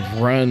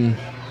run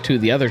to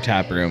the other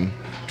tap room,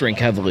 drink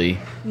heavily,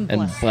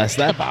 and bless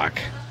that Bach,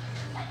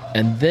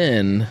 and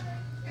then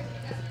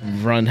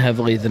run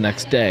heavily the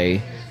next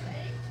day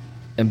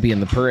and be in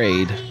the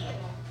parade,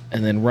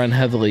 and then run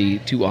heavily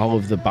to all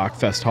of the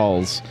Bachfest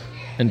halls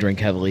and drink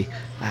heavily.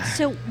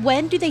 So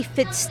when do they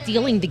fit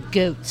stealing the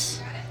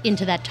goats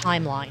into that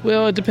timeline?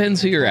 Well, it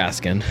depends who you're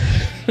asking.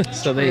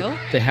 So True.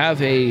 they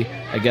have a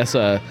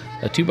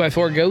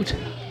 2x4 goat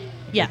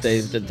Yes.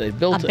 that they've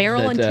built A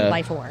barrel that, and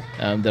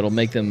 2x4. that'll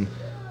make them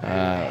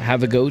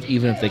have a goat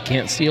even if they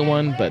can't steal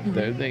one. But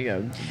they're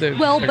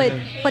Well, they're but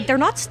gonna- but they're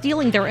not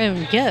stealing their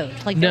own goat.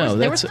 Like No,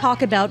 there was that's-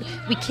 talk about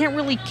we can't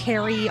really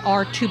carry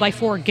our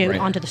 2x4 goat Right.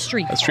 onto the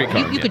street. A streetcar,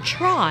 You yeah. could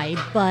try,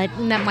 but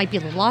that might be a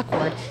little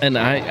awkward. and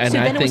I so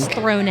then it was think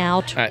thrown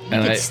out. I- You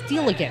and could I-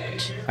 steal a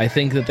goat. I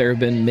think that there have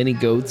been many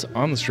goats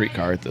on the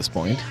streetcar at this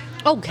point.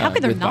 Oh, how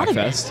could there with not have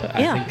been? Bachfest.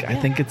 Yeah, I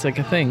think it's like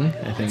a thing.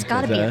 I think It's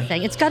got to be a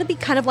thing. It's got to be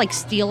kind of like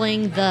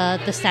stealing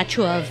the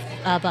statue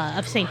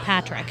of St.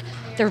 Patrick.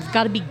 There've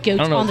got to be goats I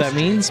don't know on what the that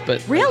means,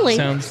 but Really?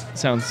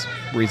 sounds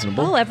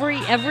reasonable. Oh,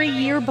 every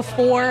year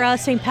before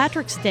St.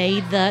 Patrick's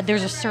Day,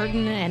 there's a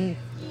certain, and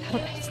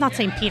it's not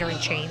St. Peter in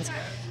Chains,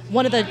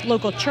 one of the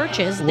local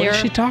churches. What is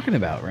she talking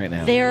about right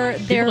now? Their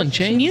People in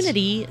chains?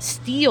 community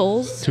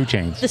steals 2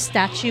 chains. the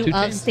statue Two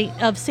of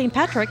chains? St.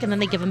 Patrick, and then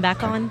they give him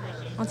back on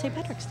St.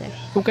 Patrick's Day.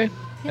 Okay,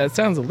 that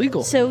sounds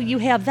illegal. So you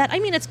have that. I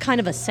mean, it's kind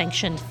of a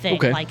sanctioned thing.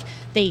 Okay. Like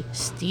they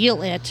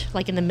steal it,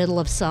 like in the middle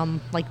of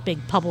some like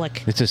big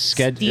public. It's a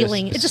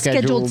stealing. It's a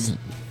scheduled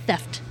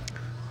theft.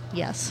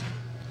 Yes.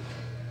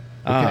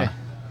 Okay.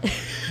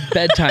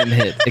 Bedtime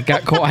hit. It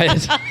got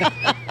quiet.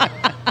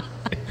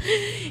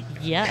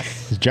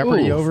 Yes. Is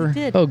Jeopardy Ooh. over? It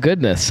did. Oh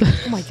goodness.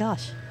 Oh my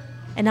gosh.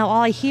 And now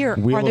all I hear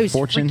Wheel are of those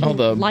Fortune? freaking All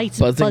the lights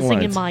buzzing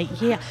in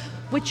lights. my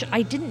which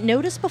I didn't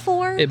notice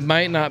before. It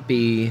might not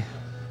be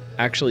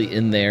actually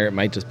in there. It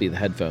might just be the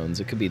headphones.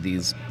 It could be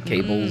these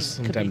cables.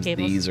 could be Sometimes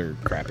cables. these are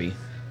crappy.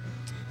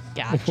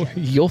 Gotcha.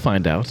 You'll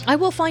find out. I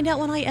will find out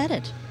when I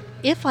edit.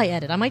 If I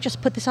edit, I might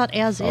just put this out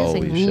as is, Oh,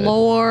 and you should.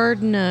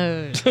 Lord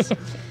knows.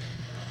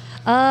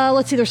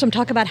 Let's see. There's some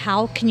talk about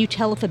how can you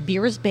tell if a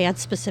beer is bad,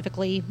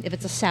 specifically if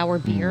it's a sour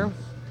beer.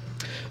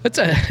 That's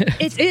a.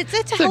 It's a,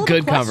 a hell of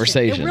good question.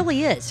 conversation. It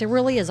really is. It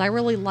really is. I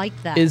really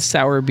like that. Is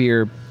sour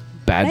beer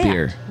bad Bad,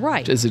 beer?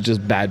 right. Is it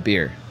just bad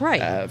beer?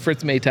 Right.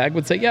 Fritz Maytag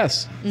would say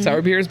yes.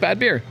 Sour beer is bad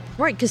beer.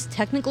 right? Because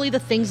technically, the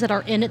things that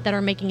are in it that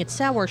are making it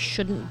sour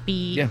shouldn't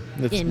be Yeah,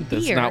 that's in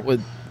beer. not what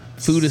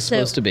food is So-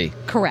 supposed to be.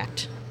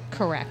 Correct.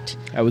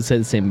 I would say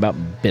the same about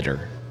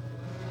bitter.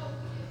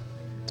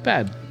 It's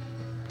bad.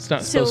 It's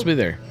not So- supposed to be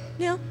there.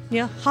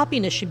 Yeah.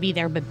 Hoppiness should be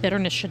there, but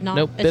bitterness should not.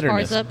 Nope, as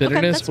bitterness. Far as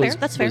Bitterness okay, was,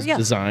 that's fair. was Yeah.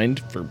 designed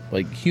for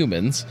like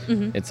humans.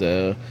 It's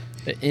an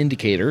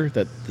indicator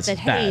that this That is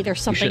hey, bad. there's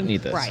You something shouldn't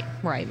eat this.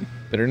 Right.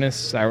 Bitterness,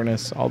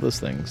 sourness, all those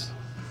things.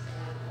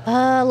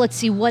 Let's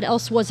see. What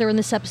else was there in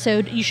this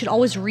episode? You should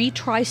always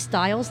retry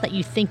styles that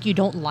you think you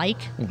don't like.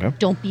 Okay.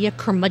 Don't be a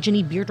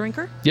curmudgeon-y beer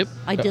drinker. Yep.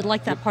 I did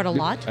like that part a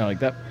lot. I like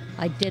that.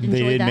 I did They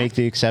enjoy did that. make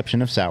the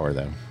exception of sour,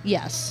 though.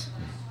 Yes,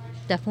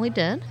 definitely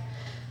did.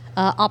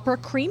 Opera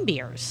cream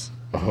beers.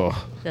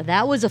 Oh, Now,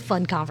 that was a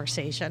fun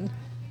conversation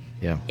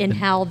yeah. in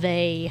how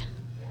they,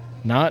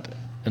 Not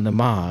an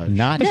homage.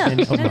 Not No, an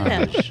no, no.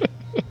 homage.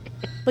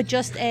 but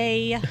just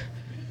a.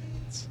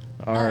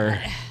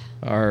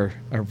 Our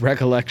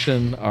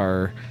recollection,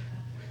 our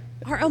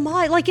Or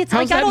homage, like it's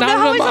How's like I that don't know not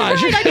how an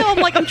is it homage? right. I know. I'm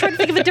like I'm trying to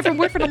think of a different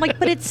word for it. I'm like,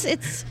 but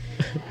it's.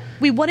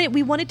 We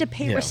wanted to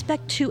pay Yeah.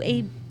 respect to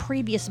a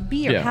previous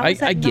beer. Yeah, How is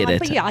that I get not? it.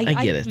 But yeah, I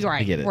get it.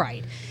 Right, I get it.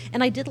 right.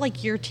 And I did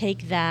like your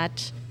take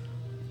that.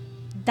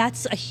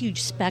 That's a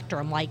huge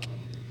spectrum. Like,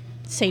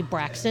 say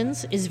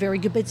Braxton's is very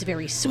good, but it's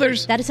very sweet.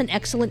 there's- That is an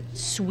excellent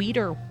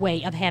sweeter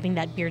way of having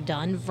that beer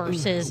done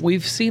versus.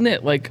 we've seen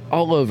it like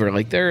all over.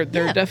 Like there are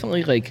Yeah.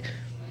 definitely like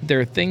there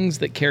are things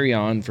that carry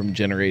on from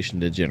generation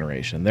to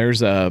generation.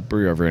 There's a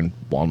brewery over in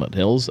Walnut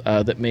Hills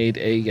that made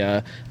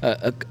a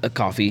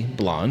coffee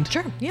blonde.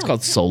 Sure, yeah. It's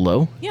called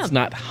Solo. Yeah. It's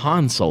not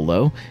Han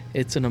Solo.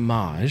 It's an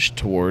homage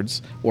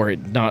towards, or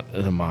not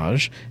an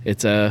homage.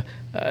 It's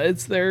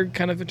it's their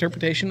kind of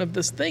interpretation of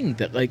this thing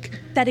that like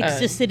that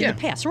existed yeah. in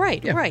the past,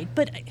 right? Yeah. Right,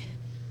 but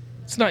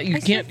It's not you I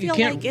still can't you feel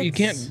can't like you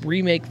can't it's-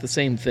 remake the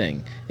same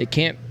thing. It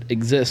can't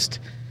exist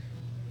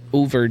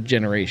over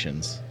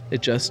generations.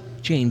 It just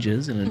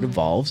changes and it Mm-hmm.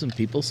 evolves, and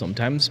people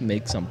sometimes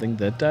make something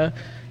that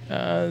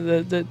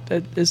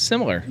is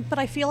similar. But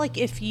I feel like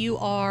if you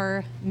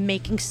are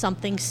making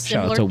something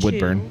Shout out similar to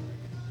Woodburn.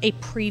 a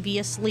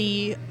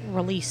previously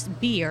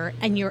released beer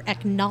and you're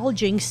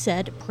acknowledging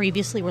said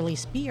previously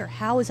released beer,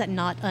 how is that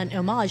not an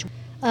homage?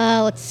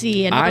 Let's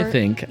see. I another-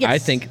 think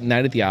Yes.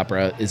 Night at the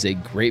Opera is a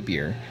great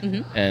beer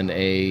Mm-hmm. and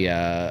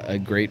a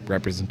great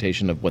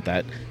representation of what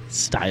that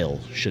style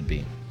should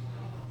be.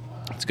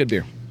 It's a good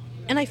beer.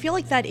 And I feel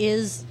like that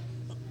is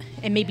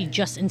and maybe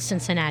just in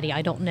Cincinnati,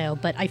 I don't know,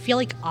 but I feel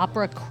like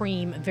Opera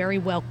Cream very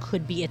well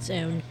could be its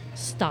own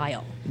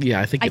style. Yeah,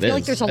 I think I it is. feel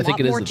like there's a I think lot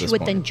it is more at to this it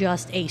point. than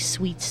just a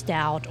sweet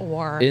stout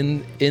or.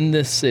 in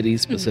this city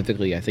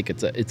specifically. I think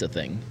it's a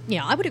thing.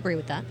 Yeah, I would agree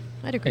with that.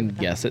 I'd agree with And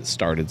that. yes, it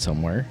started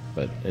somewhere,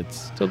 but it's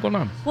still going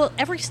on. Well,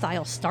 every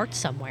style starts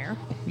somewhere.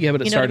 Yeah,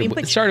 but You know what I mean? it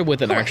But started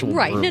with an correct, actual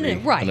right, brewery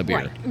right, and a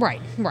beer.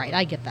 right.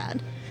 I get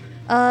that.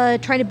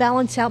 Trying to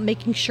balance out,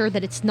 making sure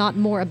that it's not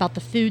more about the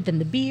food than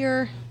the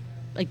beer.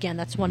 Again,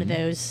 that's one of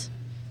those.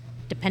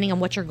 Depending on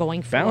what you're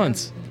going for.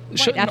 Balance. Right,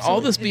 Shouldn't all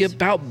absolutely. this be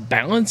about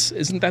balance?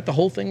 Isn't that the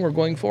whole thing we're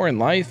going for in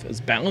life? Is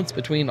balance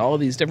between all of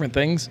these different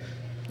things?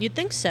 You'd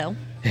think so.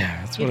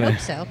 Yeah, that's You'd what I.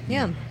 hope so.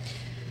 Yeah.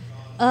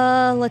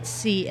 Let's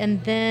see,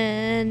 and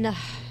then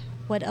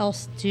what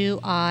else do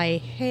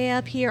I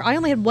have here? I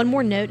only had one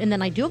more note, and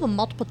then I do have a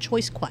multiple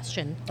choice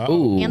question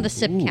Ooh. and the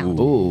sip count.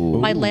 Ooh.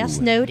 My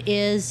last note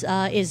is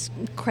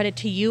credit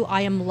to you.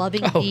 I am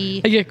loving Oh, I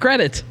get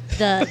credit.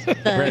 the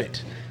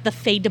Right. the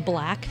fade to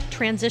black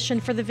transition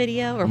for the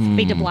video, or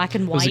fade to black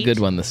and It white. was a good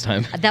one this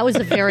time. That was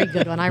a very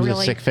good one. I Was it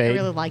really, sick I fade?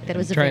 really liked that. It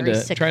was a trying very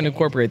to sick trying to fade.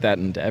 incorporate that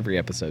into every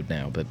episode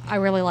now, but I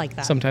really like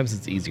that. sometimes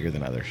it's easier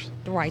than others.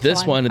 Right,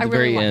 This so one at I the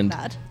really very like end,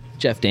 that.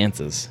 Jeff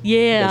dances.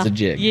 Yeah. Does a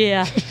jig.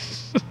 Yeah.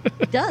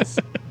 It does.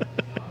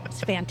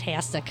 It's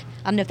fantastic.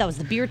 I don't know if that was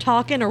the beer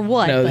talking or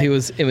what. No, but he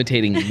was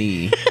imitating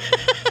me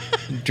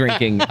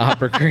drinking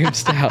Opera Cream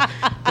Stout.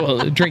 Well,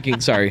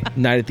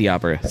 Night at the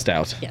Opera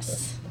Stout.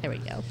 Yes. There we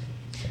go.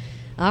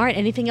 All right.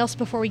 Anything else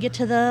before we get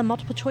to the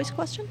multiple choice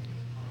question?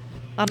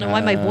 I don't know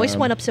why my voice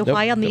went up so nope,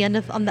 high on the nope. end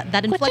of on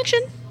that inflection.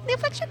 The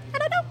inflection? I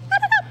don't know.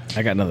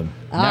 I got nothing.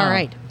 All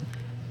right.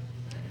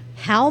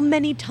 How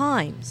many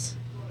times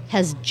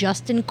has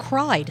Justin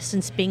cried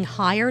since being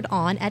hired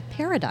on at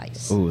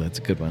Paradise? Oh, that's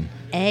a good one.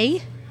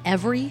 A,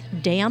 every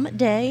damn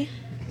day.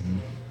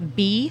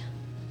 B,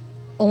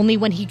 only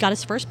when he got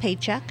his first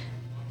paycheck.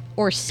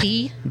 Or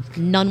C,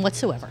 none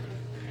whatsoever.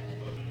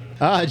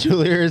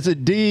 Julia, is a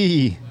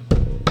D.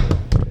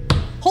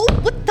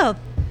 Hold, what the?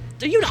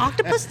 Are you an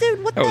octopus,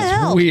 dude? What That the was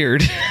hell?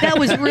 weird. That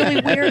was really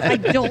weird.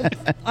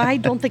 I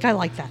don't think I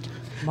like that.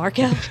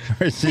 Marco?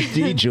 Or is it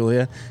D,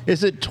 Julia?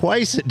 Is it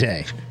twice a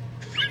day?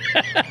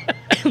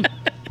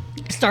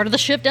 Start of the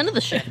shift, end of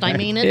the shift. I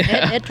mean,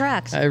 it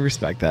tracks. I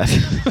respect that.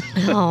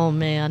 Oh,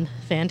 man.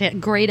 Fantastic.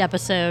 Great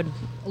episode.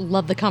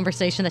 Love the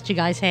conversation that you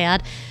guys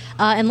had.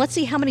 And let's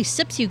see how many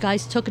sips you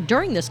guys took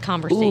during this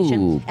conversation.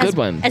 Ooh, good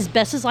one. As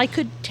best as I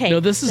could take. No,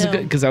 this is So-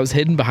 good because I was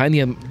hidden behind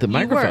the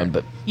microphone,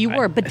 but you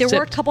were, but I there were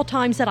a sipped. couple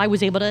times that I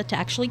was able to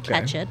actually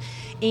catch it.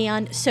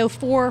 And so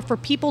for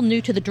people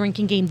new to the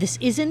drinking game, this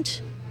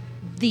isn't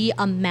the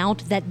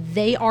amount that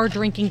they are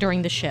drinking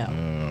during the show.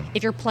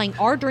 If you're playing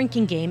our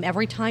drinking game,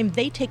 every time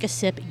they take a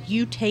sip,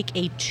 you take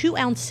a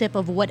 2-ounce sip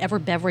of whatever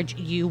beverage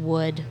you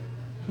would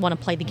want to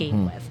play the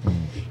game with.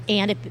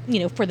 And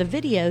if for the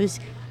videos,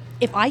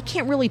 if I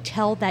can't really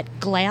tell that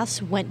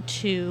glass went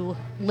to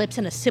lips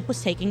and a sip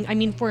was taken, I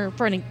mean, for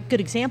a good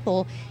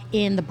example,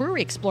 in the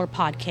Brewery Explorer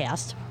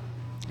podcast,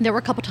 there were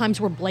a couple times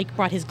where Blake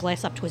brought his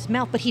glass up to his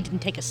mouth, but he didn't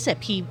take a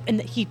sip. He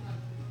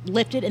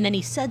lifted and then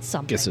he said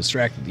something. Gets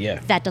distracted. Yeah,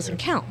 That doesn't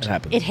count. It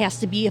happens. It has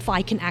to be if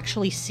I can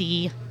actually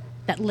see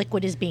that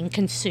liquid is being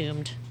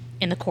consumed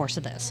in the course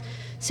of this.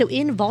 So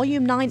in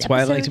Volume 9 That's why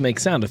I like to make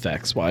sound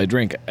effects while I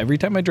drink. Every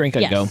time I drink,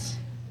 I go.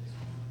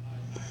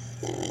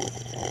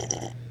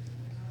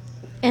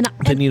 And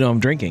Then you know I'm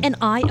drinking. And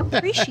I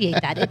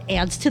appreciate that. It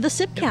adds to the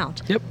sip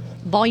count. Yep.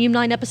 Volume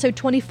 9, Episode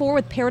 24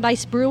 with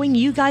Paradise Brewing,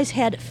 you guys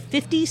had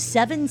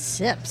 57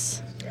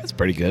 sips. That's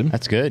pretty good.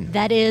 That's good.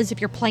 That is, if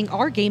you're playing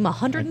our game,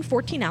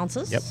 114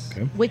 ounces. Yep.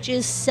 Okay. Which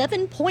is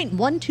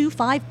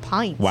 7.125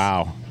 pints.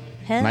 Wow.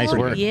 Hell Nice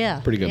work.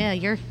 Yeah. Pretty good. Yeah,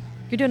 you're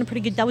doing a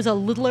pretty good. That was a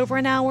little over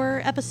an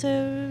hour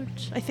episode,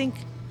 I think.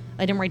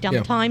 I didn't write down Yeah.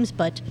 the times,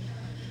 but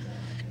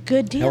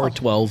good deal. Hour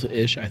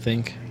 12-ish, I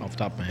think, off the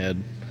top of my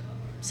head.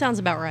 Sounds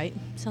about right.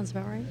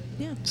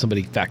 Yeah.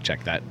 Somebody fact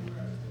check that.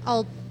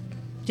 I'll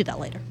do that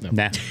later.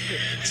 Nah.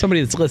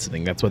 Somebody that's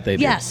listening, that's what they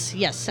do. Yes,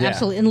 Yeah.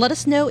 absolutely. And let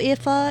us know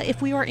if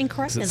we are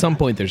incorrect. 'Cause in at some that.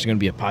 point, there's going to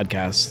be a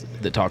podcast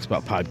that talks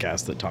about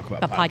podcasts that talk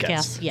about A podcasts.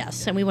 podcast,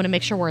 yes, and we want to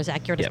make sure we're as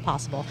accurate Yep. as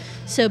possible.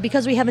 So,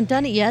 because we haven't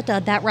done it yet,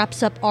 that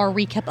wraps up our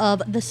recap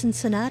of the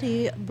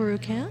Cincinnati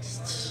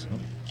Brewcast.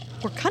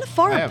 We're kind of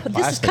far. I have This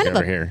is plastic kind of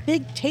over a here.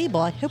 big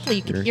table. Hopefully,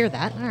 you can hear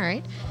that. All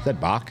right. Is that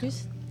Bach?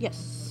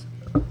 Yes.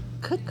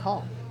 Good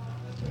call.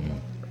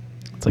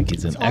 It's like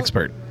he's an all-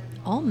 expert.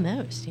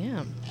 Almost,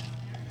 yeah.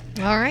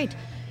 All right.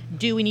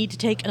 Do we need to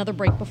take another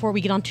break before we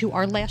get on to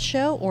our last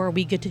show, or are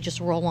we good to just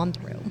roll on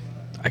through?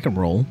 I can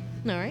roll.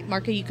 All right,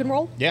 Marco, you can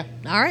roll? Yeah.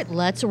 All right,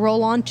 let's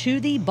roll on to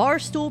the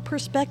Barstool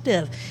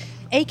Perspective,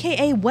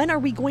 a.k.a. when are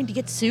we going to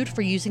get sued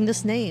for using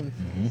this name?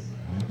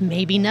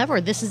 Maybe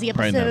never. This is the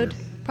Probably episode.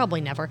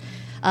 Probably never.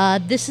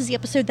 This is the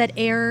episode that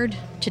aired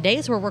today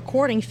as we're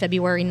recording,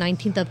 February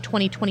 19th of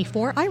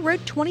 2024. I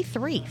wrote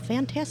 23.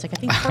 Fantastic. I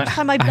think the first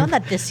time I've done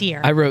that this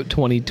year. I wrote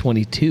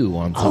 2022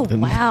 on Oh,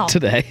 something wow.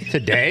 today.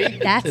 Today?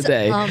 That's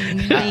today.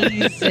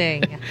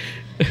 amazing.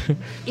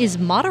 Is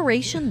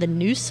moderation the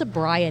new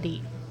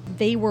sobriety?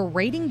 they were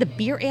rating the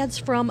beer ads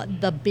from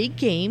The Big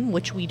Game,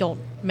 which we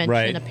don't mention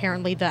Right.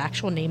 apparently the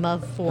actual name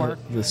of for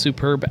The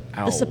Superb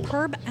Owl. the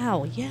Superb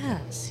Owl.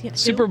 Yes. Yeah.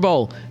 Super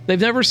Bowl. They've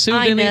never sued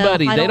I know.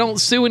 anybody. I They don't-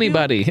 don't sue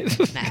anybody.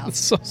 No. It's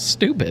so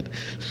stupid.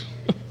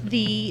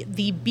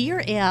 The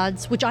beer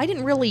ads, which I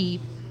didn't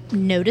really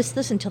notice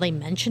this until they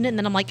mentioned it, and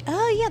then I'm like,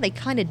 oh yeah, they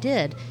kind of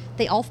did.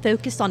 They all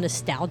focused on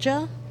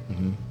nostalgia,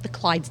 the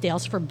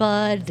Clydesdales for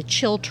Bud, the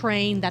Chill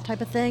Train, that type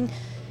of thing,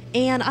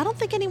 and I don't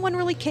think anyone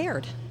really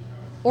cared.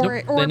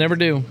 Nope, they never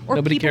do. or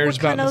Nobody people cares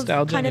were about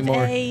nostalgia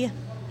anymore.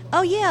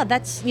 Oh yeah,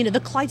 that's the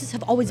Clydesdales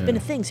have always been a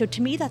thing. So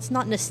to me, that's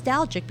not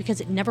nostalgic because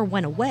it never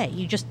went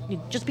away. Just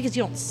because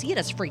you don't see it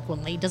as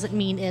frequently doesn't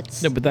mean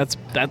it's No, but that's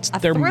a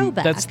their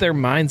throwback. that's their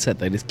mindset.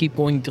 They just keep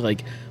going to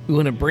we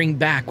want to bring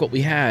back what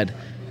we had.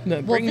 No,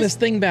 bring this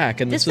thing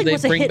back, and this so thing they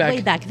was a bring hit back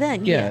way back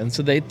then. Yeah, and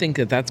so they think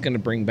that that's going to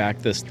bring back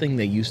this thing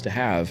they used to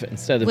have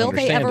instead of Will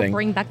they understanding. ever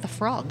bring back the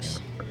frogs?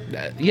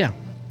 Yeah.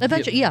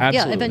 Eventually, yeah,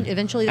 absolutely.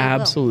 eventually they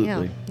Absolutely.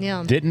 will.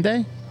 Yeah. Didn't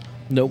they?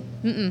 Nope.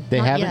 They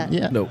Not haven't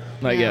yet. yet. Nope.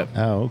 Not No. yet.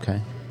 Oh,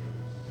 okay.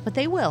 But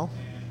they will.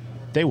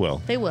 They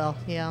will. They will,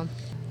 yeah.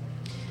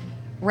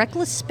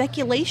 Reckless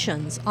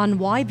speculations on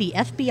why the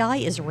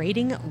FBI is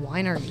raiding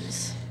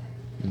wineries.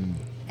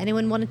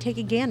 Anyone want to take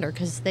a gander?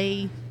 Because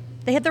they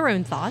have their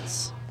own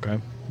thoughts. Okay.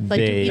 But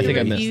They- do I either think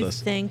I of missed you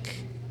this.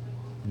 think...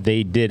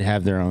 They did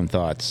have their own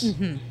thoughts.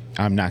 Mm-hmm.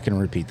 I'm not going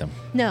to repeat them.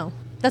 No.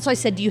 That's why I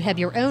said, do you have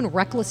your own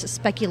reckless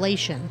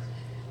speculation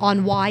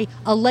on why,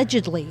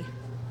 allegedly,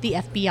 the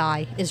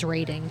FBI is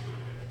raiding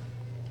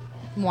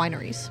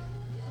wineries?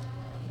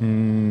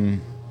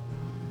 Didn't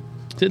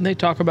they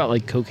talk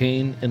about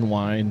cocaine and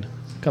wine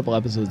a couple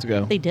episodes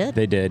ago? They did.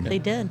 They did. They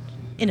did.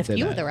 In a Say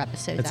few that. of their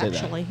episodes, I'd say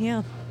that. actually.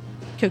 Yeah.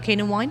 Cocaine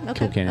and wine?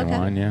 Okay. Cocaine and okay.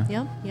 wine, yeah.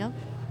 Yep, yep.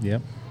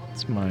 Yep.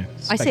 It's my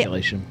I say-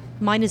 speculation.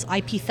 Mine is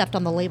IP theft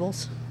on the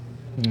labels.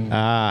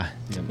 Ah,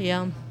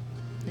 Yeah.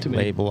 Too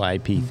many label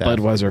IP theft.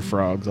 Budweiser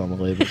frogs on the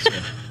label. So.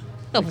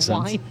 Of Makes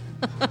sense.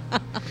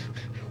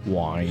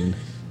 wine.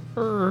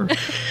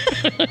 Wine.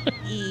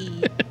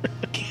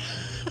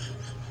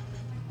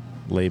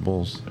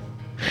 Labels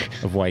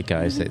of white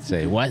guys that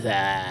say, "What's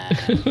that?"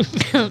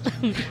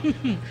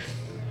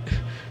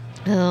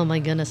 Oh, my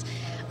goodness.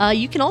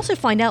 You can also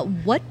find out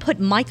what put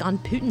Mike on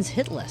Putin's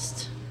hit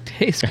list.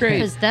 Tastes great.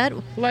 Because that...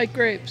 Like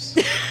grapes.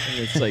 And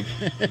it's like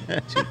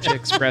two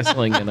chicks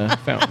wrestling in a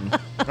fountain.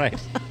 Right.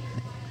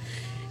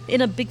 In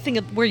a big thing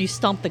of where you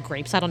stomp the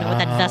grapes. I don't know what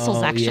that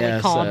vessel's actually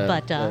yes, called,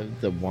 but...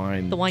 the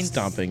wine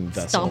stomping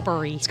vessel.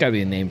 stompery. It's got to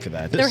be a name for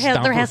that. There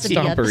has to be a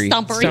Stompery.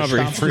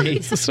 stompery.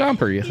 It's a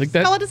stompery. Like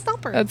that. Call it a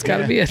stomper. That's got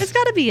to be it. It's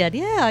got to be it.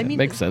 Yeah, I mean...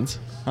 Makes sense.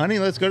 Honey,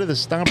 let's go to the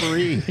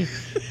Stompery.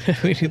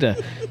 We need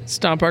to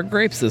stomp our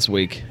grapes this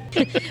week.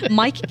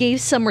 Mike gave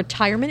some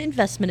retirement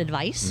investment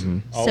advice.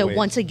 So Always.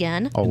 once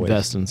again, Always.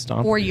 Invest in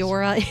stomp. or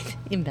your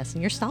invest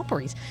in your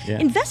stomperies. Yeah.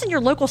 Invest in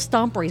your local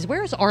stomperies.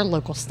 Where is our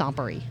local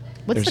stompery?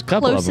 What's There's the a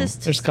couple of 'em.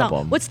 closest? There's a couple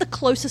of 'em. What's the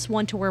closest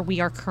one to where we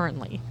are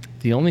currently?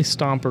 The only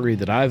stompery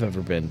that I've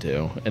ever been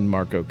to, and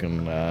Marco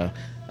can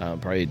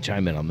probably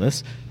chime in on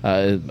this,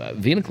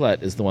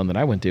 Vinacolet is the one that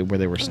I went to where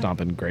they were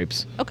stomping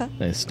grapes. Okay.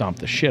 They stomped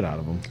the shit out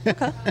of them.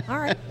 Okay. All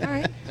right. All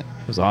right.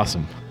 It was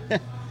awesome.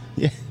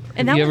 Yeah.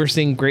 And Have that you ever one's-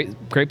 seen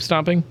grape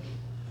stomping?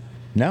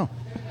 No.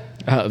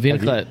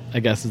 Vinacolet, I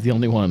guess, is the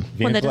only one.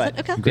 One that Vinaigrette.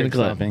 doesn't- okay. Grape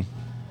Vinaigrette. stomping.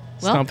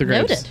 Well, Stomp the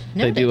grapes. noted, They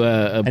noted. do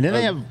And then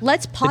they have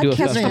Let's do a podcast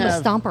festival. from a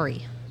Have-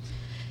 stompery.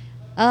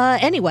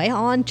 Anyway,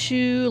 on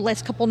to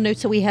last couple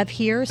notes that we have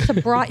here.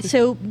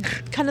 So,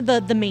 kind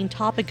of the main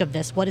topic of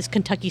this: what is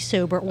Kentucky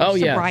sober or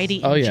sobriety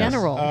in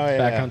general? yeah.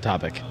 Back on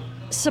topic.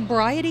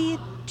 Sobriety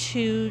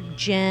to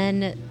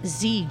Gen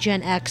Z,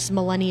 Gen X,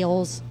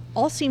 millennials,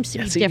 all seems to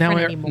be different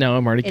anymore. now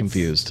I'm already It's-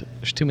 confused.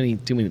 There's too many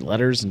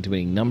letters and too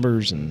many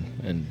numbers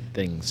and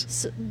things.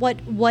 So what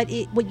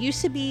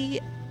used to be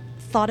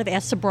thought of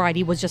as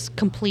sobriety was just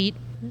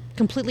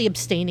completely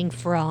abstaining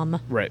from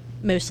Right.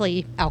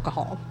 mostly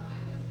alcohol,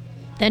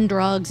 then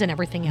drugs and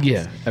everything else.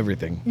 Yeah,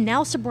 everything.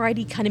 Now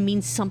sobriety kind of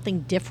means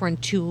something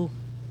different to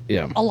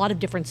Yeah. a lot of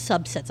different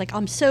subsets. Like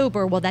I'm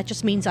sober, well that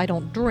just means I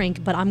don't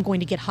drink, but I'm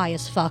going to get high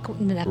as fuck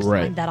the next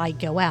Right. time that I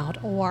go out.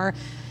 Or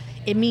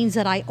it means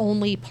that I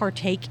only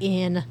partake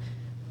in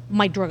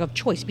my drug of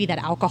choice, be that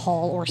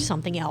alcohol or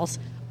something else,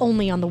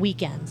 only on the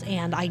weekends,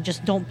 and I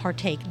just don't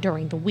partake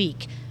during the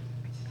week.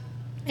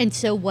 And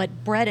so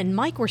what Brett and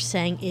Mike were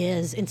saying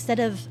is instead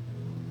of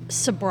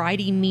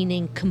sobriety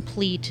meaning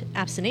complete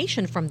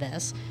abstination from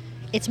this,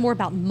 it's more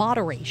about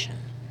moderation.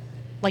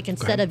 Like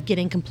instead of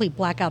getting complete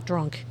blackout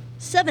drunk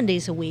 7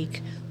 days a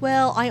week,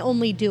 well, I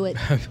only do it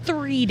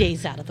 3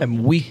 days out of the week.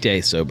 I'm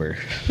weekday sober.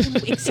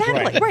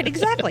 Exactly. Right.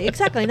 Exactly.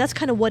 And that's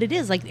kind of what it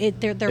is. Like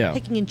they're Yeah.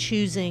 picking and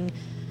choosing,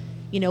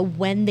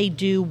 when they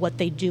do what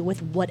they do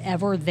with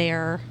whatever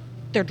their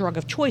drug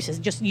of choice is.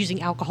 Just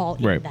using alcohol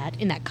Right.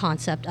 in that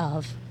concept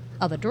of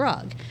a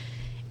drug.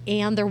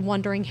 And they're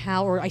wondering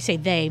how, or I say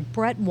they,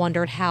 Brett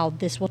wondered how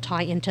this will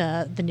tie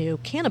into the new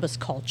cannabis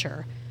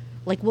culture.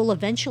 Like, will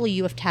eventually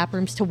you have tap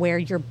rooms to where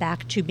you're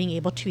back to being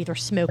able to either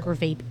smoke or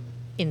vape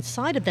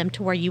inside of them,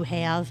 to where you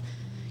have,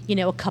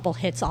 a couple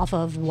hits off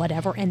of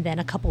whatever, and then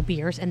a couple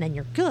beers, and then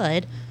you're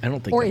good. I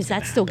don't think Or that's is that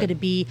gonna still going to happen.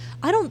 be?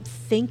 I don't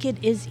think it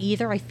is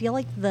either. I feel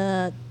like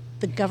the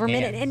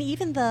government and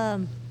even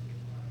the.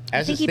 I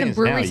As it think even stands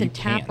now, breweries you and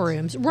tap can't.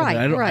 rooms, right?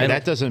 I don't- right.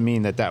 That doesn't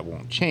mean that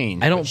won't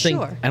change. I don't but think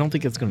Sure. I don't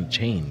think it's going to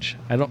change.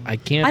 I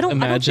can't I don't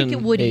imagine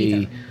think it would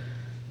either.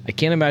 I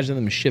can't imagine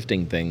them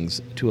shifting things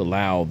to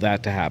allow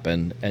that to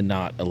happen and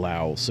not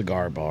allow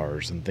cigar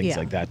bars and things Yeah.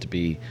 like that to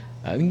be.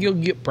 I mean, you'll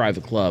get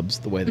private clubs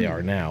the way they Mm-hmm.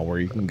 are now, where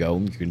you can go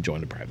and you can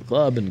join a private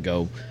club and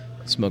go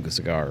smoke a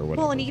cigar or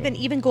whatever. Well, and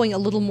even going a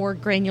little more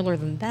granular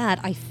than that,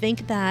 I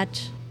think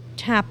that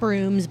tap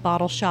rooms,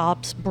 bottle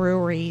shops,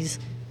 breweries,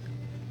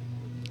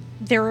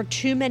 there are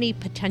too many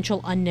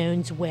potential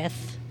unknowns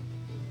with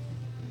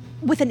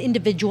an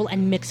individual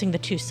and mixing the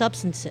two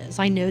substances.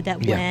 I know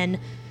that Yeah. when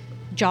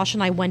Josh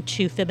and I went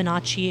to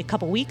Fibonacci a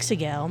couple weeks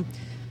ago,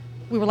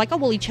 we were like, oh,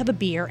 we'll each have a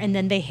beer, and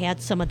then they had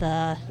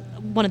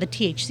one of the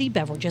THC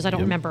beverages. I don't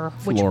Yep. remember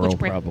which Floral,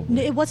 brand. probably.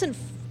 No, it wasn't.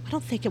 I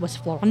don't think it was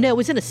floral. No, it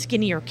was in a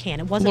skinnier can.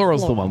 It wasn't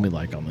Floral's the floral. one we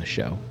like on this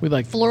show. We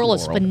like Floral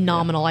is Floral.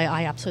 phenomenal.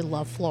 I absolutely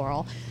love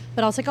floral.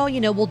 But I was like, oh,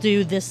 we'll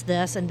do this,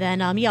 and then,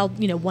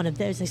 one of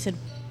those. They said,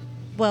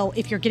 well,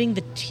 if you're getting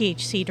the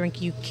THC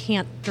drink, you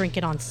can't drink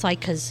it on site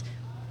because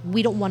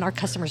we don't want our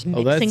customers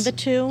mixing the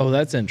two. Oh,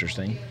 that's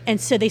interesting. And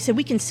so they said,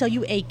 we can sell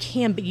you a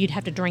can, but you'd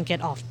have to drink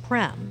it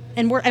off-prem.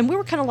 And we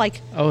were kind of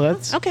like, Oh,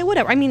 that's okay,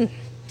 whatever. I mean,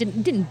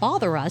 didn't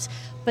bother us,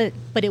 but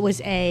it was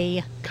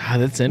a God.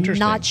 That's interesting.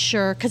 not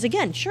sure. Because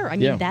again, sure, I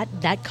mean, Yeah.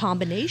 that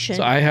combination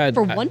So I had-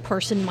 for one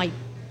person might.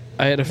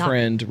 I had a Not-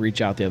 friend reach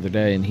out the other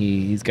day, and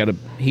he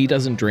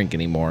doesn't drink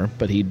anymore,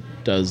 but he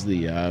does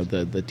the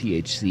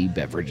THC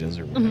beverages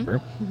or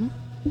whatever.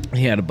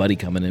 He had a buddy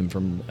coming in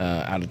from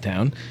out of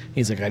town.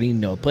 He's like, I need to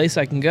know a place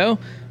I can go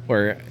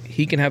where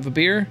he can have a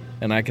beer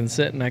and I can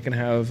sit and I can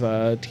have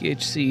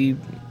THC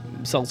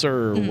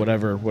seltzer or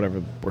whatever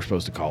we're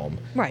supposed to call them.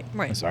 Right.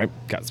 So I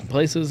got some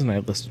places, and I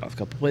listed off a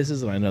couple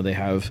places, and I know they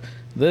have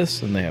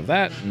this and they have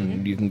that,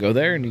 and you can go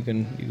there, and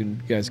you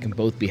guys can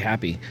both be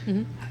happy.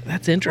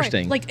 That's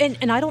interesting. Right. Like,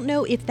 and I don't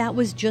know if that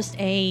was just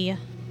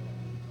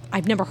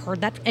I've never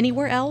heard that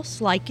anywhere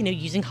else. Like,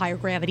 using higher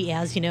gravity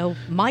as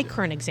my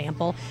current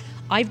example.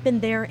 I've been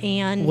there,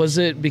 and Was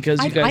it because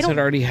you I guys don't- had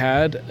already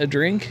had a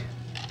drink?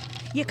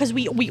 yeah, because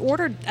we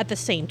ordered at the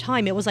same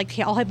time. It was like,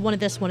 hey, I'll have one of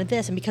this,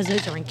 and because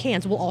those are in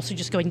cans, we'll also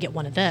just go ahead and get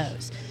one of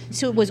those.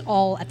 So it was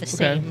all at the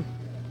same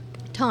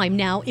time.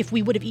 Now, if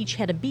we would have each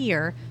had a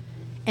beer,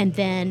 and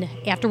then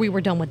after we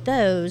were done with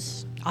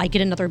those, I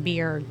get another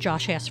beer,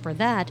 Josh asked for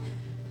that,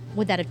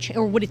 would that have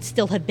or would it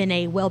still have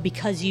been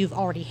because you've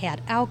already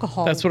had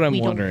alcohol? That's what I'm we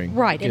don't- wondering.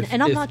 Right, If-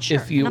 and I'm if- not sure.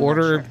 If you and I'm not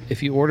order sure.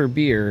 if you order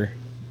beer,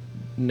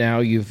 now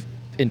you've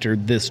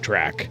entered this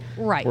track.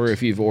 Right. Or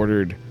if you've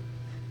ordered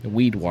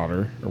weed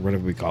water or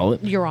whatever we call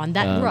it, You're on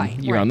that, right?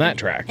 You're right. on that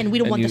track, and we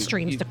don't want you- the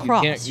streams you- to you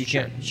cross. can't- you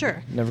sure, can't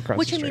sure. never cross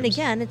Which the I mean, streams.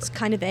 again, it's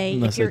kind of a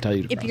Unless if they you're, tell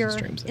you to if cross the you're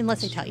streams,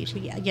 unless they that's- tell you to,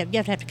 yeah, you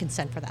have to have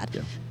consent for that.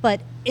 Yeah. But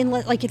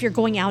like if you're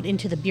going out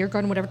into the beer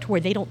garden, whatever, to where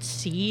they don't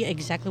see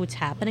exactly what's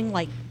happening,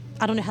 like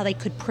I don't know how they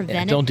could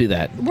prevent it. don't do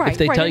that. Right. If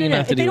they right, tell no, you no,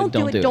 not no. to If they do it, don't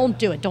don't do it. Don't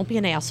do it. Don't be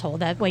an asshole.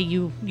 That way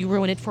you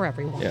ruin it for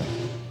everyone. Yeah.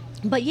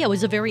 But yeah, it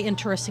was a very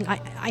interesting.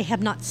 I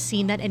have not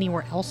seen that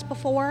anywhere else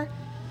before.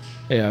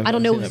 Yeah, I don't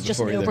I've know seen if it's that just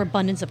an before either.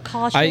 overabundance of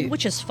caution,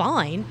 which is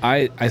fine.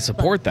 I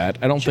support that.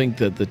 I don't think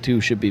that the two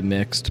should be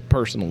mixed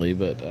personally,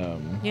 but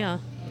Yeah.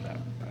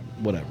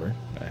 whatever.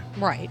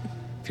 Right.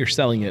 If you're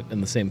selling it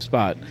in the same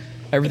spot,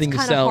 everything you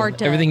kinda sell hard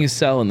to- everything you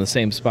sell in the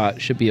same spot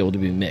should be able to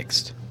be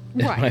mixed.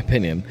 In Right. my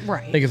opinion.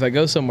 Right. Like if I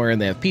go somewhere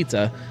and they have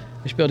pizza,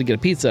 I should be able to get a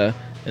pizza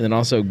and then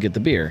also get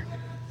the beer.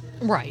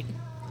 Right.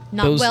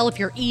 Not Those- well if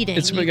you're eating.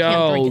 It's you like, can't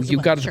oh, drink as you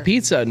well. got a Sure.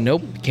 pizza.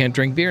 Nope, you can't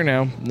drink beer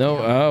now. No,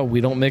 oh, we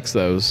don't mix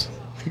those.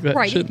 That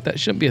Right.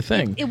 shouldn't be a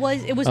thing. It was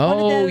one of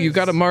Oh, those. you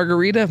got a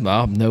margarita?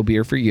 Oh, no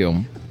beer for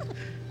you.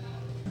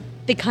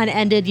 They kind of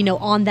ended,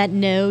 on that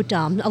note,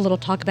 a little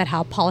talk about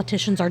how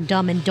politicians are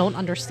dumb and don't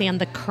understand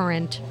the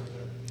current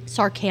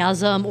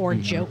sarcasm or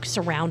joke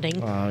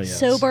surrounding yes.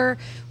 sober,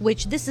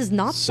 which this is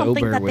not something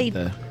Sober that with they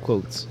the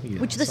quotes. Yeah,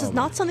 which this saw is that.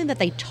 not something that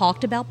they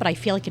talked about, but I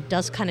feel like it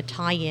does kind of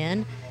tie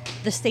in.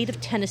 The state of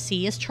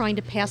Tennessee is trying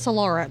to pass a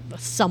law, or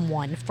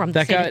someone from the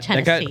That state of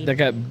Tennessee. that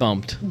got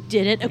bumped.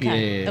 Did it?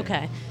 Okay. Yeah.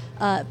 Okay.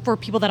 For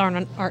people that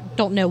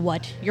don't know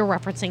what you're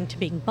referencing to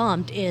being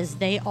bumped, is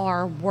they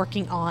are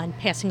working on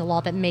passing a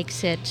law that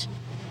makes it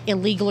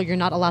illegal, or you're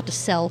not allowed to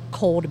sell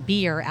cold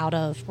beer out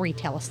of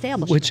retail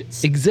establishments.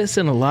 Which exists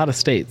in a lot of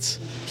states.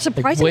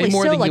 Surprisingly way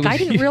more so. than Like you I would-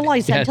 didn't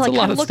realize Yeah, that until it's I a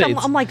lot kind of of looked. I'm,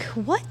 states. I'm like,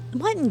 what?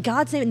 What in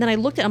God's name? And then I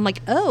looked at it. I'm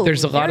like, oh.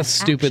 There's a lot of there's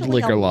stupid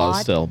actually a liquor laws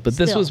lot still, but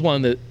this still. was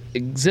one that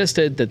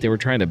existed that they were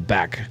trying to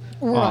back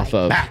off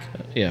of. Back.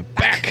 Yeah,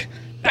 back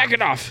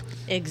it off.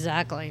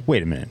 Exactly.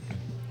 Wait a minute.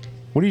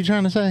 What are you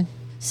trying to say?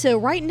 So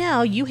right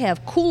now you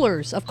have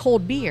coolers of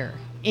cold beer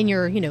in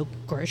your,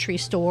 grocery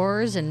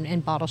stores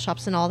and bottle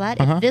shops and all that.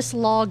 If this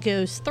law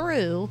goes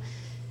through,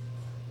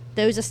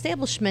 those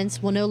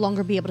establishments will no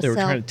longer be able They to were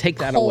sell trying to take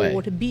that cold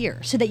away. beer,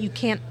 so that you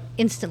can't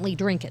instantly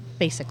drink it,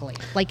 basically.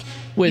 Like,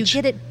 Which-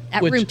 you get it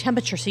at which room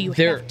temperature, so you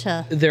have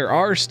to... There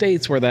are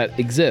states where that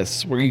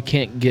exists, where you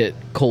can't get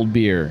cold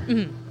beer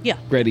Yeah,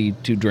 ready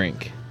to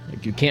drink.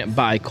 Like, you can't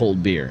buy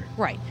cold beer.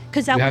 right.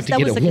 Because that You was have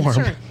to get the it warm.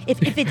 concern.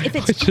 If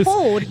it's Which is-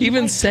 cold, you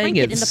even might saying drink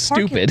it in it's the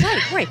parking stupid.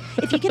 Right.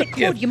 If you get it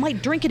cold, you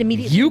might drink it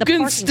immediately. You in the can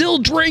parking still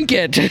drink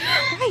it.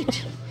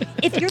 Right.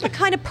 If you're the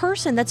kind of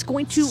person that's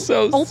going to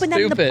So open that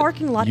in the stupid.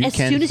 parking lot You as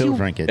can soon as still you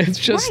drink it. It's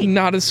just Right.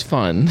 not as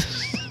fun.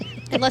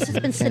 unless it's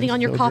been sitting on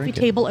your still coffee drink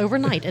it. table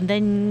overnight, and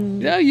then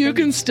Yeah, you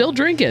can still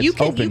drink it. you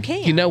can. open. You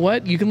can. You know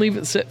what? You can leave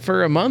it sit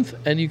for a month,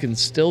 and you can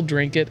still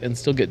drink it and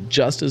still get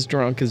just as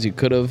drunk as you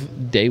could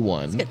have day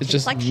one. gonna It's taste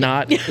just like shit.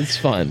 not as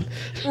fun.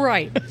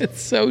 Right.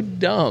 It's so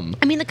dumb.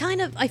 I mean,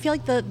 I feel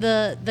like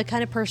the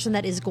kind of person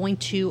that is going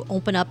to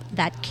open up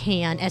that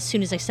can as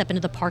soon as they step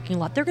into the parking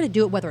lot, they're going to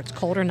do it whether it's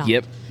cold or not.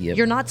 Yep.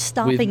 You're not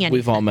stopping anything.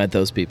 We've all met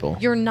those people.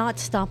 You're not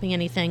stopping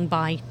anything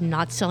by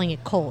not selling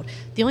it cold.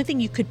 The only thing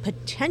you could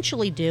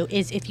potentially do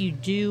is if you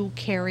do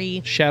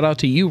carry. Shout out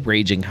to you,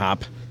 Raging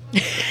Hop.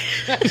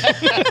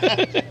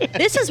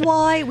 This is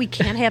why we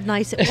can't have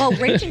nice. Well,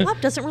 Raging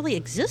Hop doesn't really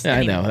exist I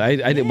anymore. know. I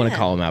didn't want to Yeah,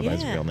 call him out by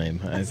his yeah. real name.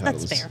 That's I thought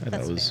it was, fair. I thought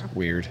That's it was fair.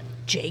 weird.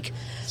 Jake.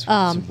 It's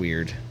a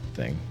weird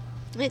thing.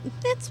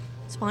 It's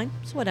fine.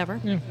 It's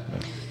whatever.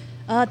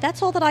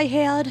 That's all that I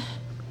had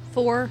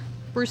for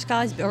Bruce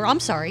Guy's, or I'm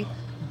sorry,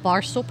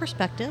 Barstool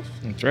Perspective.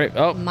 That's right.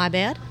 Oh, My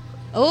bad.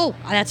 Oh,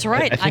 that's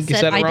right. I think you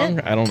said it wrong.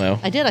 did. I don't know.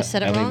 I did. I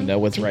said it I don't wrong. even know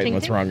what's Ding, right ding, and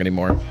what's ding. wrong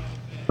anymore.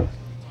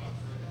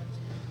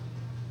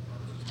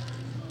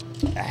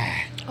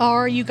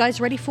 Are you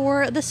guys ready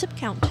for the sip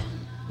count?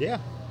 Yeah.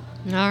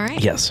 All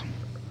right. Yes.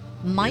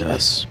 Mike.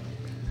 Yes.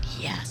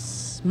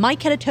 Yes.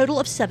 Mike had a total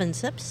of 7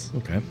 sips,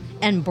 Okay.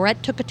 and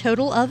Brett took a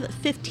total of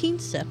 15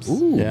 sips,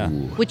 Ooh. Yeah.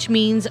 which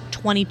means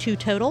 22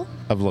 total,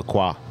 Of La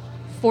Croix.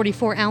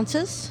 44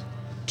 ounces,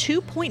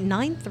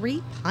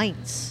 2.93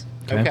 pints.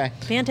 Okay.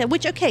 Fantastic.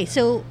 Which, okay,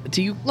 so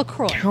Do you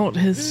LaCroix. count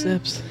his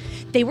sips?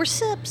 They were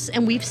sips,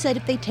 and we've said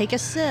if they take a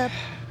sip,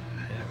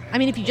 I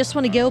mean, if you just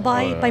want to go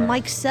by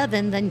Mike's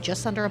 7, then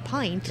just under a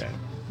pint.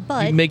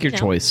 But You make your you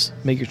know, choice.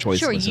 Make your choice,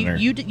 Sure, listener.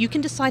 you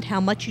can decide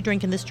how much you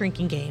drink in this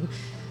drinking game.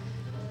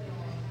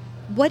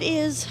 What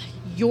is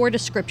your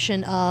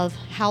description of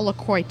how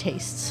LaCroix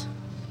tastes?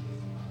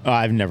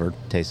 I've never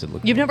tasted La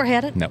Croix. You've never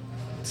had it? No. Good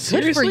for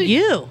Seriously?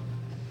 you.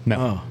 No.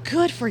 Oh.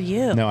 Good for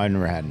you. No, I've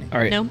never had any. All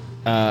right.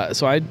 No?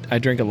 So I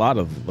drink a lot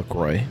of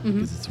LaCroix Mm-hmm.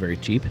 because it's very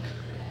cheap.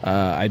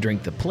 I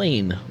drink the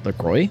plain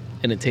LaCroix,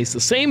 and it tastes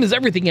the same as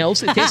everything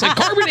else. It tastes like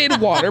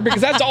carbonated water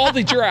because that's all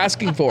that you're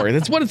asking for.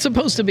 That's what it's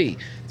supposed to be.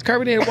 It's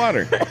carbonated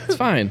water. It's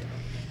fine.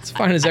 It's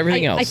fine as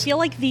everything else. I feel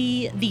like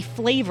the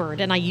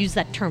flavored, and I use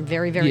that term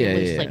very, very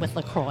loosely with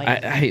LaCroix.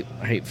 I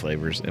hate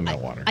flavors in my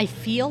water. I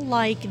feel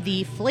like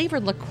the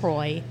flavored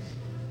LaCroix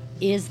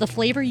is the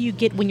flavor you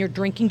get when you're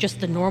drinking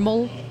just the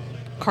normal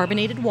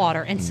carbonated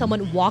water and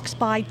someone walks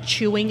by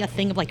chewing a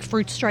thing of like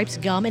Fruit Stripes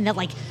gum, and that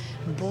like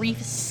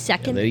brief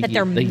second Yeah, that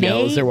there they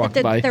yell as they're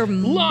walking by, there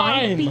might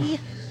 "Lime!" be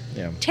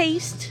yeah.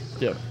 taste.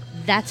 Yeah.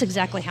 That's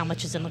exactly how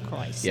much is in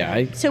LaCroix. So,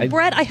 Yeah, so I-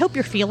 Brett, I hope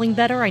you're feeling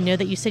better. I know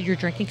that you said you're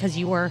drinking because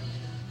you were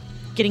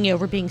getting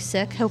over being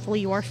sick.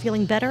 Hopefully you are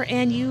feeling better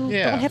and you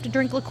Yeah. don't have to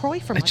drink LaCroix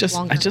for I much just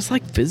longer. I just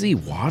like fizzy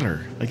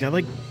water. Like I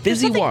like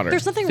fizzy nothing- water.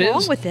 there's nothing Fizz,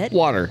 wrong with it.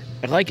 Water.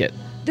 I like it.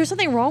 There's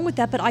nothing wrong with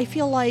that, but I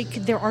feel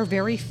like there are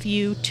very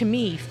few, to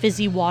me,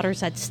 fizzy waters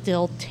that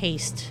still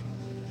taste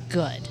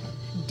good.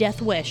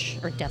 Death Wish,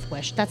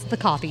 that's the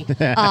coffee.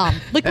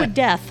 Liquid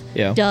Death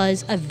Yeah.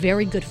 does a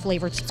very good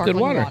flavored It's sparkling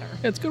good water. water.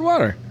 Yeah, it's good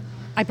water.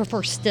 I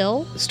prefer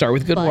still, Start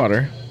with good But-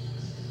 water.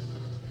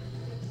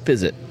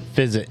 Fizz it.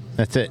 Fizz it.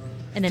 That's it.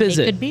 and then Fizz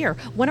make it. good beer.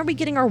 When are we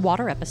getting our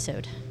water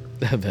episode?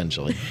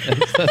 Eventually.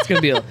 That's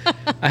gonna be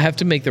I have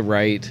to make the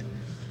right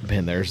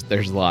man, there's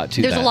a lot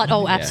to There's that. a lot.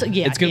 Oh,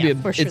 absolutely. Yeah, It's gonna yeah,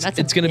 be for sure. That's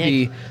a it's gonna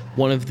big- be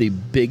one of the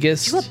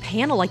biggest Do a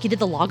panel like you did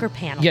the lager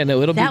panel. Yeah, no,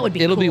 that would be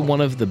it'll be cool. one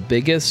of the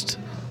biggest,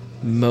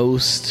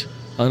 most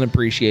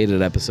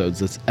unappreciated episodes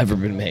that's ever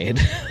been made.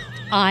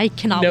 I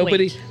cannot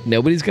wait.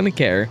 Nobody's gonna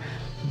care,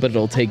 but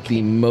it'll take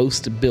the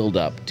most build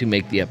up to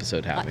make the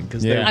episode happen.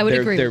 Because Yeah. I would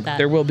agree with that.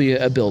 There will be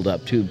a build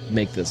up to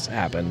make this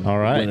happen. All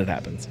right. when it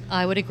happens.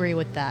 I would agree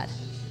with that.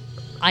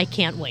 I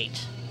can't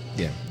wait.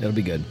 Yeah, it'll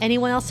be good.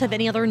 Anyone else have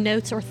any other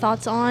notes or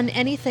thoughts on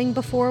anything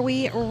before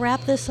we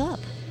wrap this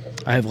up?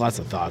 I have lots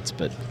of thoughts,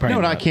 but You probably know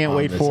what I not can't on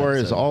wait this for is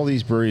episode. all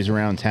these breweries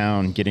around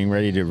town getting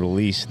ready to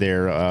release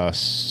their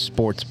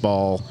sports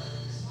ball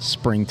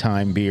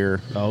springtime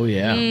beer, Oh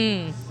yeah,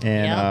 and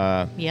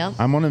Yep.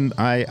 I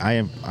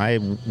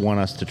want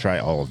us to try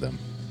all of them.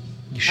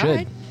 you should. All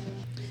right.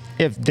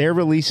 If they're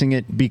releasing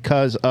it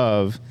because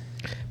of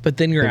But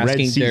then you're The red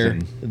asking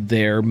season.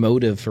 their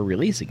motive for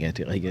releasing it.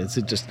 Like, is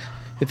it just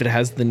if it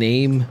has the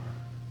name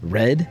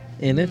Red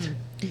in it?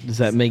 Does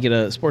that make it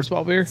a sports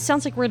ball beer?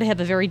 Sounds like we're going to have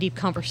a very deep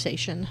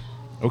conversation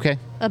okay,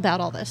 about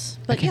all this.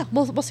 But yeah,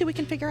 we'll see what we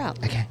can figure out.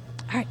 okay,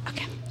 All right.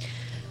 Okay.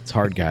 It's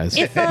hard, guys.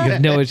 If,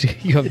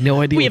 you have no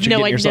idea We what have you're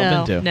no getting idea.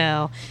 yourself into.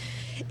 No.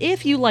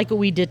 If you like what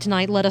we did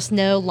tonight, let us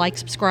know. Like,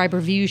 subscribe,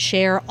 review,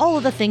 share, all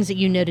of the things that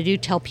you know to do.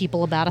 Tell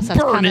people about us. That's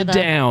Burn kind it of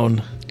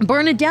down.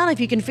 Burn it down if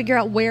you can figure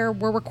out where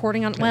we're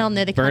recording on. Well,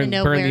 no, they kind of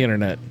know Burn where. the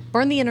internet.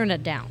 Burn the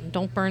internet down.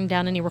 Don't burn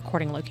down any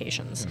recording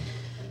locations.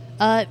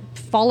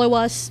 Follow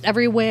us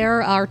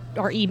everywhere. I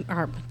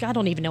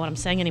don't even know what I'm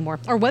saying anymore.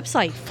 Our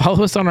website.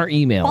 Follow us on our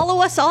email.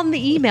 Follow us on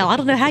the email. I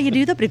don't know how you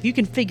do that, but if you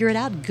can figure it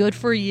out, good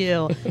for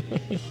you.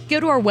 Go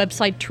to our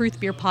website,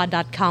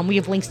 truthbeerpod.com. We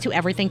have links to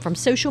everything from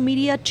social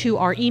media to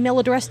our email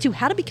address to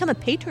how to become a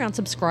Patreon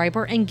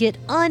subscriber and get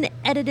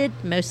unedited,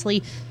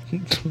 mostly,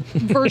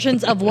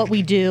 versions of what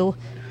we do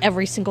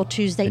every single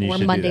Tuesday And you or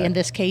should do Monday that. in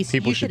this case.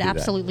 People You should should do that.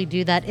 absolutely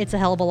do that. It's a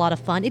hell of a lot of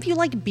fun. If you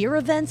like beer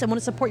events and want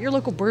to support your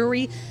local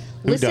brewery,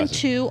 listen doesn't?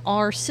 to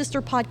our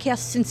sister podcast,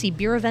 Cincy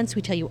Beer Events.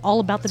 We tell you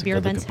all about the beer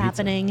good looking events pizza.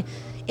 happening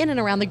in and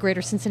around the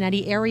greater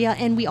Cincinnati area.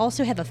 And we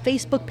also have a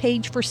Facebook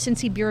page for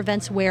Cincy Beer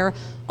Events where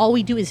all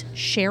we do is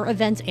share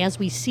events as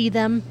we see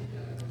them.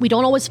 We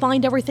don't always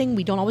find everything.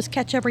 We don't always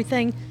catch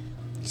everything.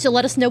 So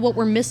let us know what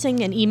we're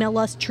missing and email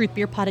us,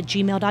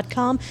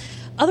 truthbeerpod@gmail.com.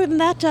 Other than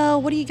that,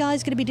 what are you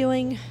guys going to be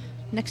doing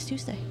next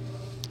Tuesday?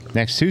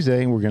 Next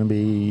Tuesday, we're going to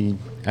be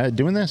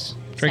doing this.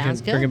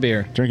 Sounds good. Drinking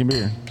beer. Drinking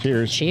beer.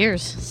 Cheers.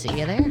 Cheers. See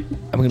you there.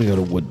 I'm going to go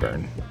to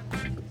Woodburn.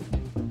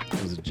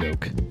 It was a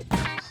joke.